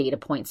has the data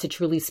points to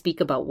truly speak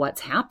about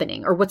what's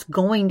happening or what's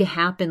going to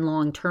happen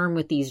long term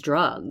with these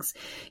drugs.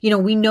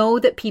 We know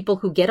that people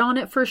who get on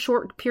it for a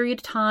short period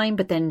of time,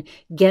 but then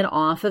get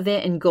off of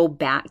it and go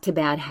back to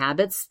bad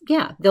habits,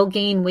 yeah, they'll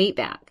gain weight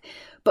back.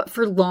 But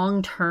for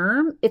long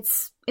term,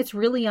 it's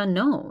really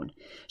unknown.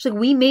 She's like,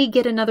 we may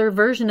get another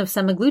version of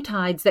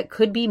semaglutides that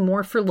could be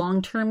more for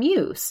long-term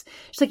use.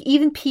 She's like,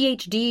 even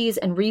PhDs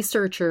and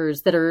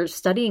researchers that are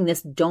studying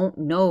this don't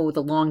know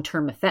the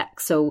long-term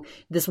effects. So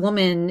this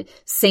woman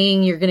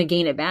saying you're going to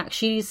gain it back,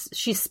 she's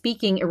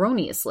speaking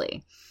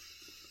erroneously.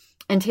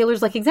 And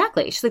Taylor's like,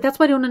 exactly. She's like, that's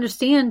why I don't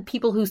understand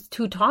people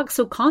who talk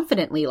so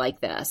confidently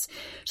like this.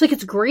 She's like,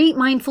 it's great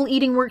mindful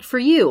eating worked for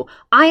you.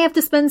 I have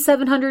to spend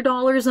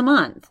 $700 a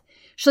month.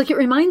 She's like, it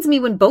reminds me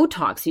when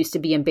Botox used to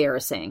be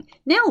embarrassing.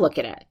 Now look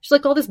at it. She's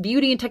like, all this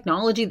beauty and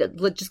technology that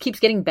just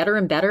keeps getting better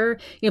and better.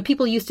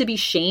 People used to be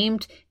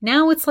shamed.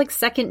 Now it's like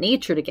second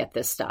nature to get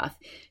this stuff.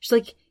 She's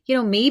like,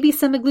 maybe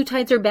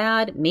semaglutides are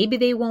bad. Maybe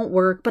they won't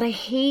work, but I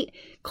hate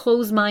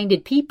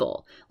closed-minded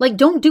people. Like,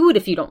 don't do it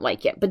if you don't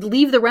like it, but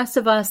leave the rest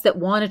of us that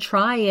want to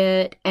try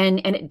it and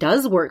it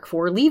does work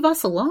leave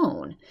us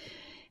alone.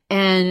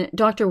 And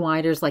Dr.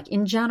 Wider's like,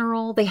 in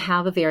general, they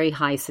have a very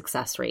high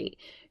success rate.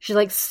 She's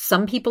like,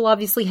 some people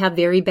obviously have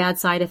very bad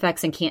side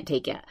effects and can't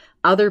take it.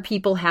 Other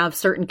people have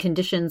certain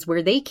conditions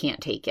where they can't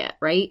take it,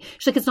 right?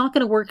 She's like, it's not going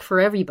to work for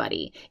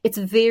everybody. It's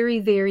very,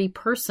 very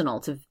personal.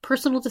 It's a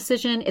personal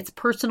decision. It's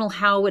personal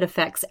how it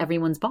affects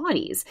everyone's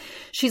bodies.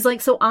 She's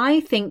like, so I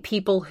think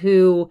people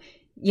who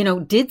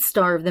did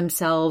starve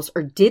themselves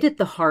or did it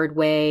the hard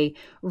way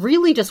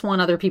really just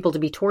want other people to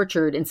be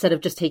tortured instead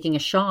of just taking a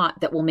shot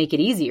that will make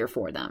it easier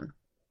for them.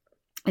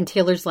 And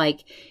Taylor's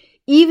like,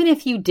 even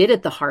if you did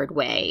it the hard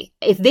way,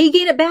 if they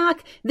gain it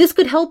back, this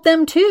could help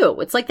them too.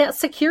 It's like that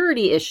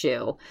security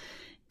issue.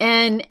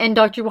 And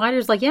Dr.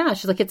 Wider's like, yeah,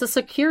 she's like, it's a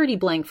security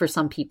blank for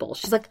some people.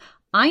 She's like,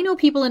 I know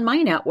people in my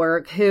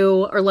network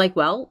who are like,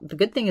 well, the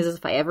good thing is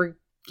if I ever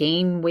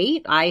gain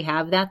weight, I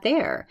have that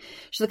there.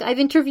 She's like, I've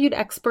interviewed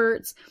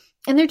experts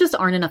and there just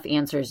aren't enough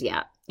answers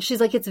yet.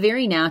 She's like, it's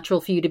very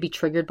natural for you to be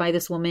triggered by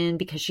this woman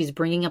because she's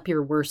bringing up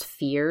your worst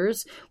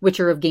fears, which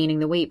are of gaining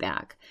the weight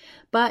back.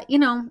 But,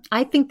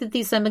 I think that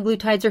these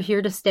semaglutides are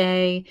here to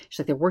stay. She's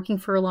like, they're working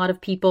for a lot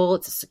of people.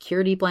 It's a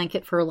security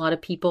blanket for a lot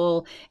of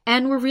people.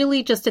 And we're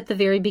really just at the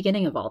very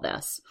beginning of all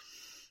this.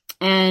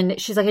 And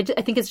she's like,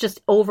 I think it's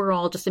just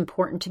overall just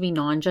important to be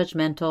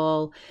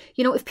non-judgmental.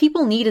 If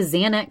people need a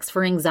Xanax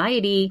for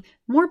anxiety,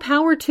 more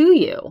power to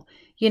you.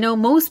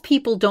 Most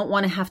people don't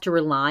want to have to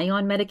rely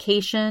on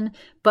medication,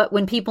 but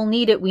when people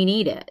need it, we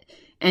need it.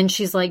 And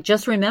she's like,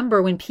 just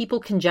remember when people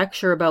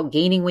conjecture about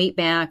gaining weight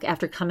back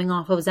after coming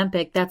off of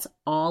Ozempic, that's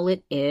all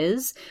it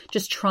is.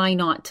 Just try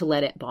not to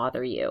let it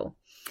bother you.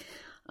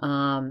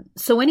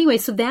 So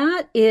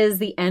that is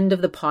the end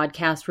of the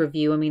podcast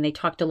review. I mean, they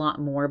talked a lot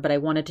more, but I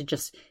wanted to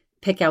just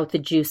pick out the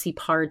juicy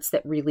parts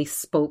that really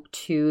spoke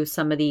to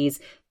some of these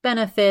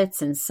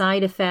benefits and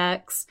side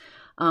effects.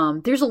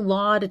 There's a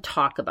lot of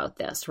talk about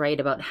this, right?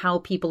 About how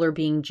people are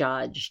being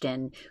judged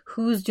and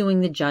who's doing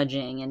the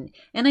judging.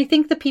 And I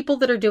think the people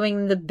that are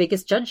doing the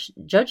biggest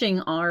judging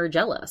are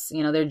jealous.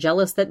 They're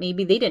jealous that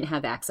maybe they didn't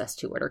have access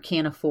to it or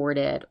can't afford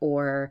it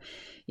or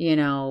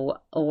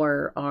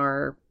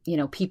are,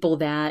 people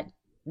that,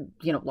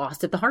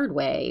 lost it the hard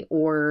way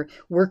or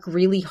work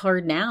really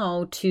hard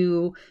now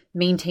to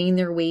maintain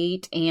their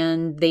weight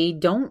and they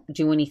don't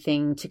do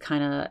anything to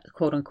kind of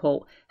quote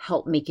unquote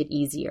help make it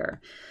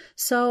easier.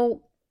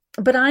 So,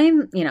 but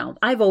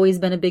I've always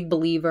been a big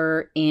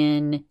believer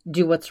in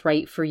do what's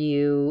right for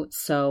you.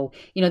 So,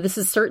 this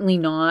is certainly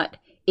not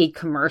a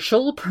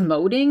commercial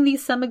promoting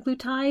these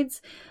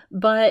semaglutides,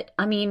 but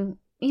I mean,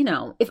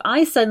 if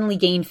I suddenly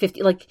gained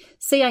 50, like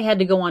say I had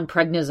to go on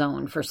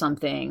prednisone for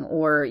something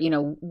or,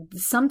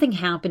 something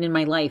happened in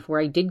my life where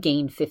I did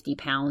gain 50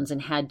 pounds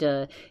and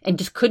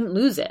just couldn't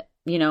lose it.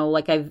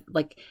 I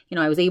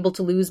was able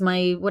to lose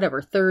my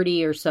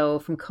 30 or so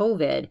from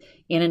COVID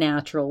in a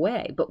natural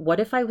way. But what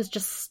if I was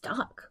just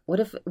stuck? What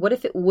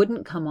if it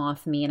wouldn't come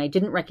off me and I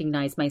didn't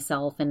recognize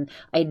myself and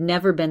I'd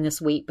never been this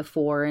weight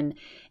before and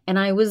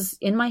I was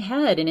in my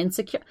head and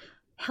insecure?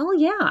 Hell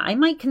yeah, I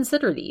might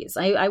consider these.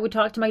 I would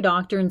talk to my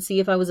doctor and see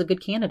if I was a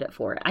good candidate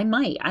for it. I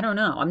might. I don't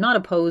know. I'm not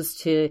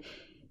opposed to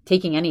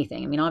taking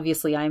anything. I mean,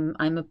 obviously, I'm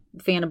a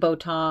fan of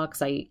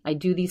Botox. I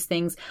do these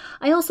things.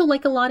 I also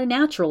like a lot of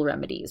natural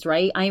remedies,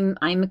 right? I'm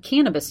a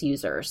cannabis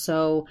user,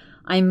 so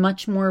I'm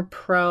much more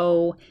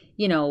pro,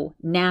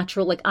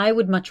 natural. Like I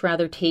would much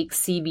rather take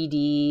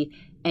CBD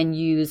and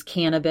use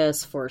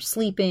cannabis for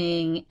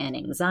sleeping and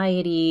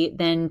anxiety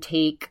than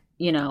take,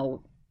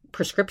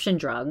 prescription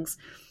drugs.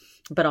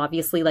 But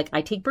obviously, like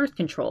I take birth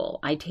control,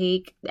 I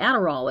take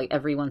Adderall like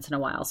every once in a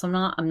while. So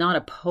I'm not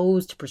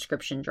opposed to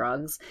prescription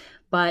drugs,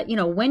 but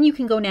when you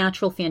can go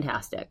natural,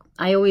 fantastic.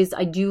 I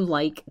do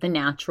like the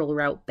natural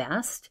route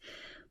best,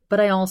 but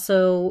I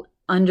also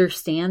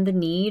understand the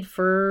need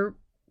for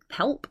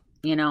help.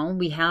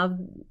 We have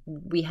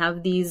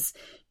these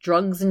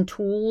drugs and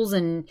tools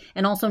and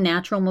also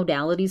natural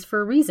modalities for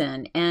a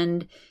reason.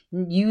 And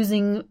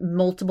using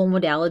multiple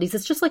modalities,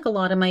 it's just like a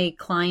lot of my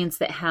clients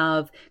that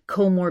have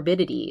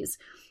comorbidities.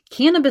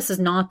 Cannabis is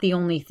not the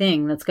only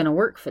thing that's going to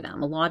work for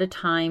them. A lot of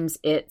times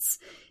it's,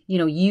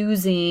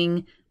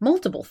 using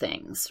multiple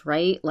things,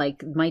 right?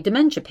 Like my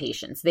dementia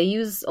patients,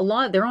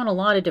 they're on a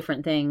lot of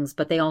different things,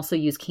 but they also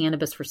use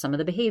cannabis for some of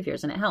the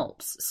behaviors and it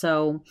helps.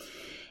 So,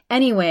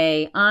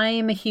 Anyway,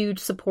 I'm a huge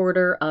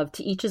supporter of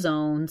To Each His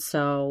Own,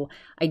 so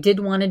I did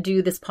want to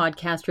do this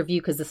podcast review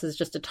because this is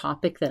just a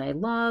topic that I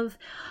love.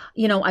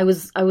 You know, I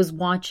was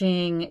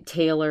watching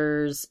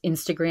Taylor's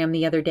Instagram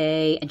the other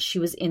day, and she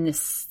was in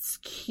this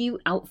cute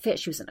outfit.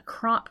 She was in a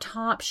crop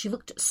top. She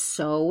looked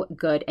so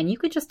good, and you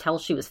could just tell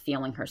she was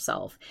feeling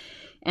herself.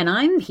 And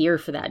I'm here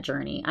for that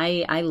journey.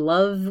 I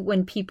love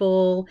when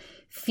people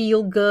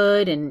feel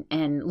good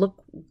and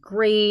look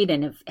great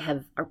and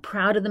are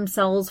proud of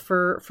themselves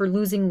for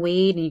losing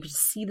weight. And you can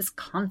just see this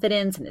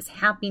confidence and this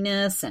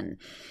happiness. And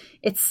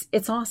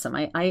it's awesome.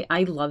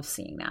 I love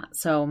seeing that.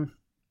 So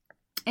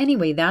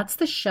anyway, that's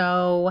the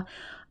show.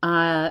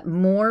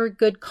 More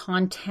good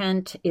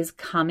content is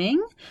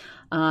coming.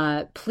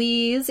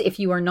 Please, if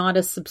you are not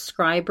a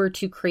subscriber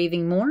to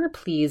Craving More,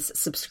 please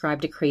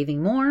subscribe to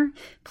Craving More.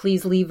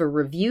 Please leave a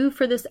review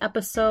for this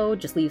episode.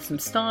 Just leave some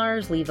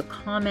stars, leave a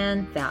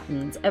comment. That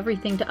means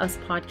everything to us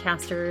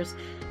podcasters.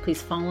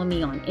 Please follow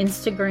me on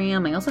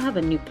Instagram. I also have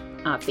a new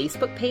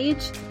Facebook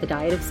page, The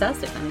Diet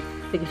Obsessed. I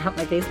finally figured out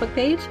my Facebook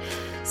page.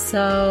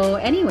 So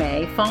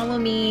anyway, follow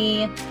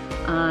me.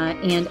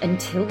 And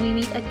until we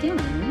meet again,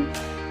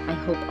 I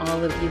hope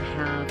all of you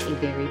have a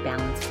very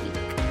balanced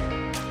week.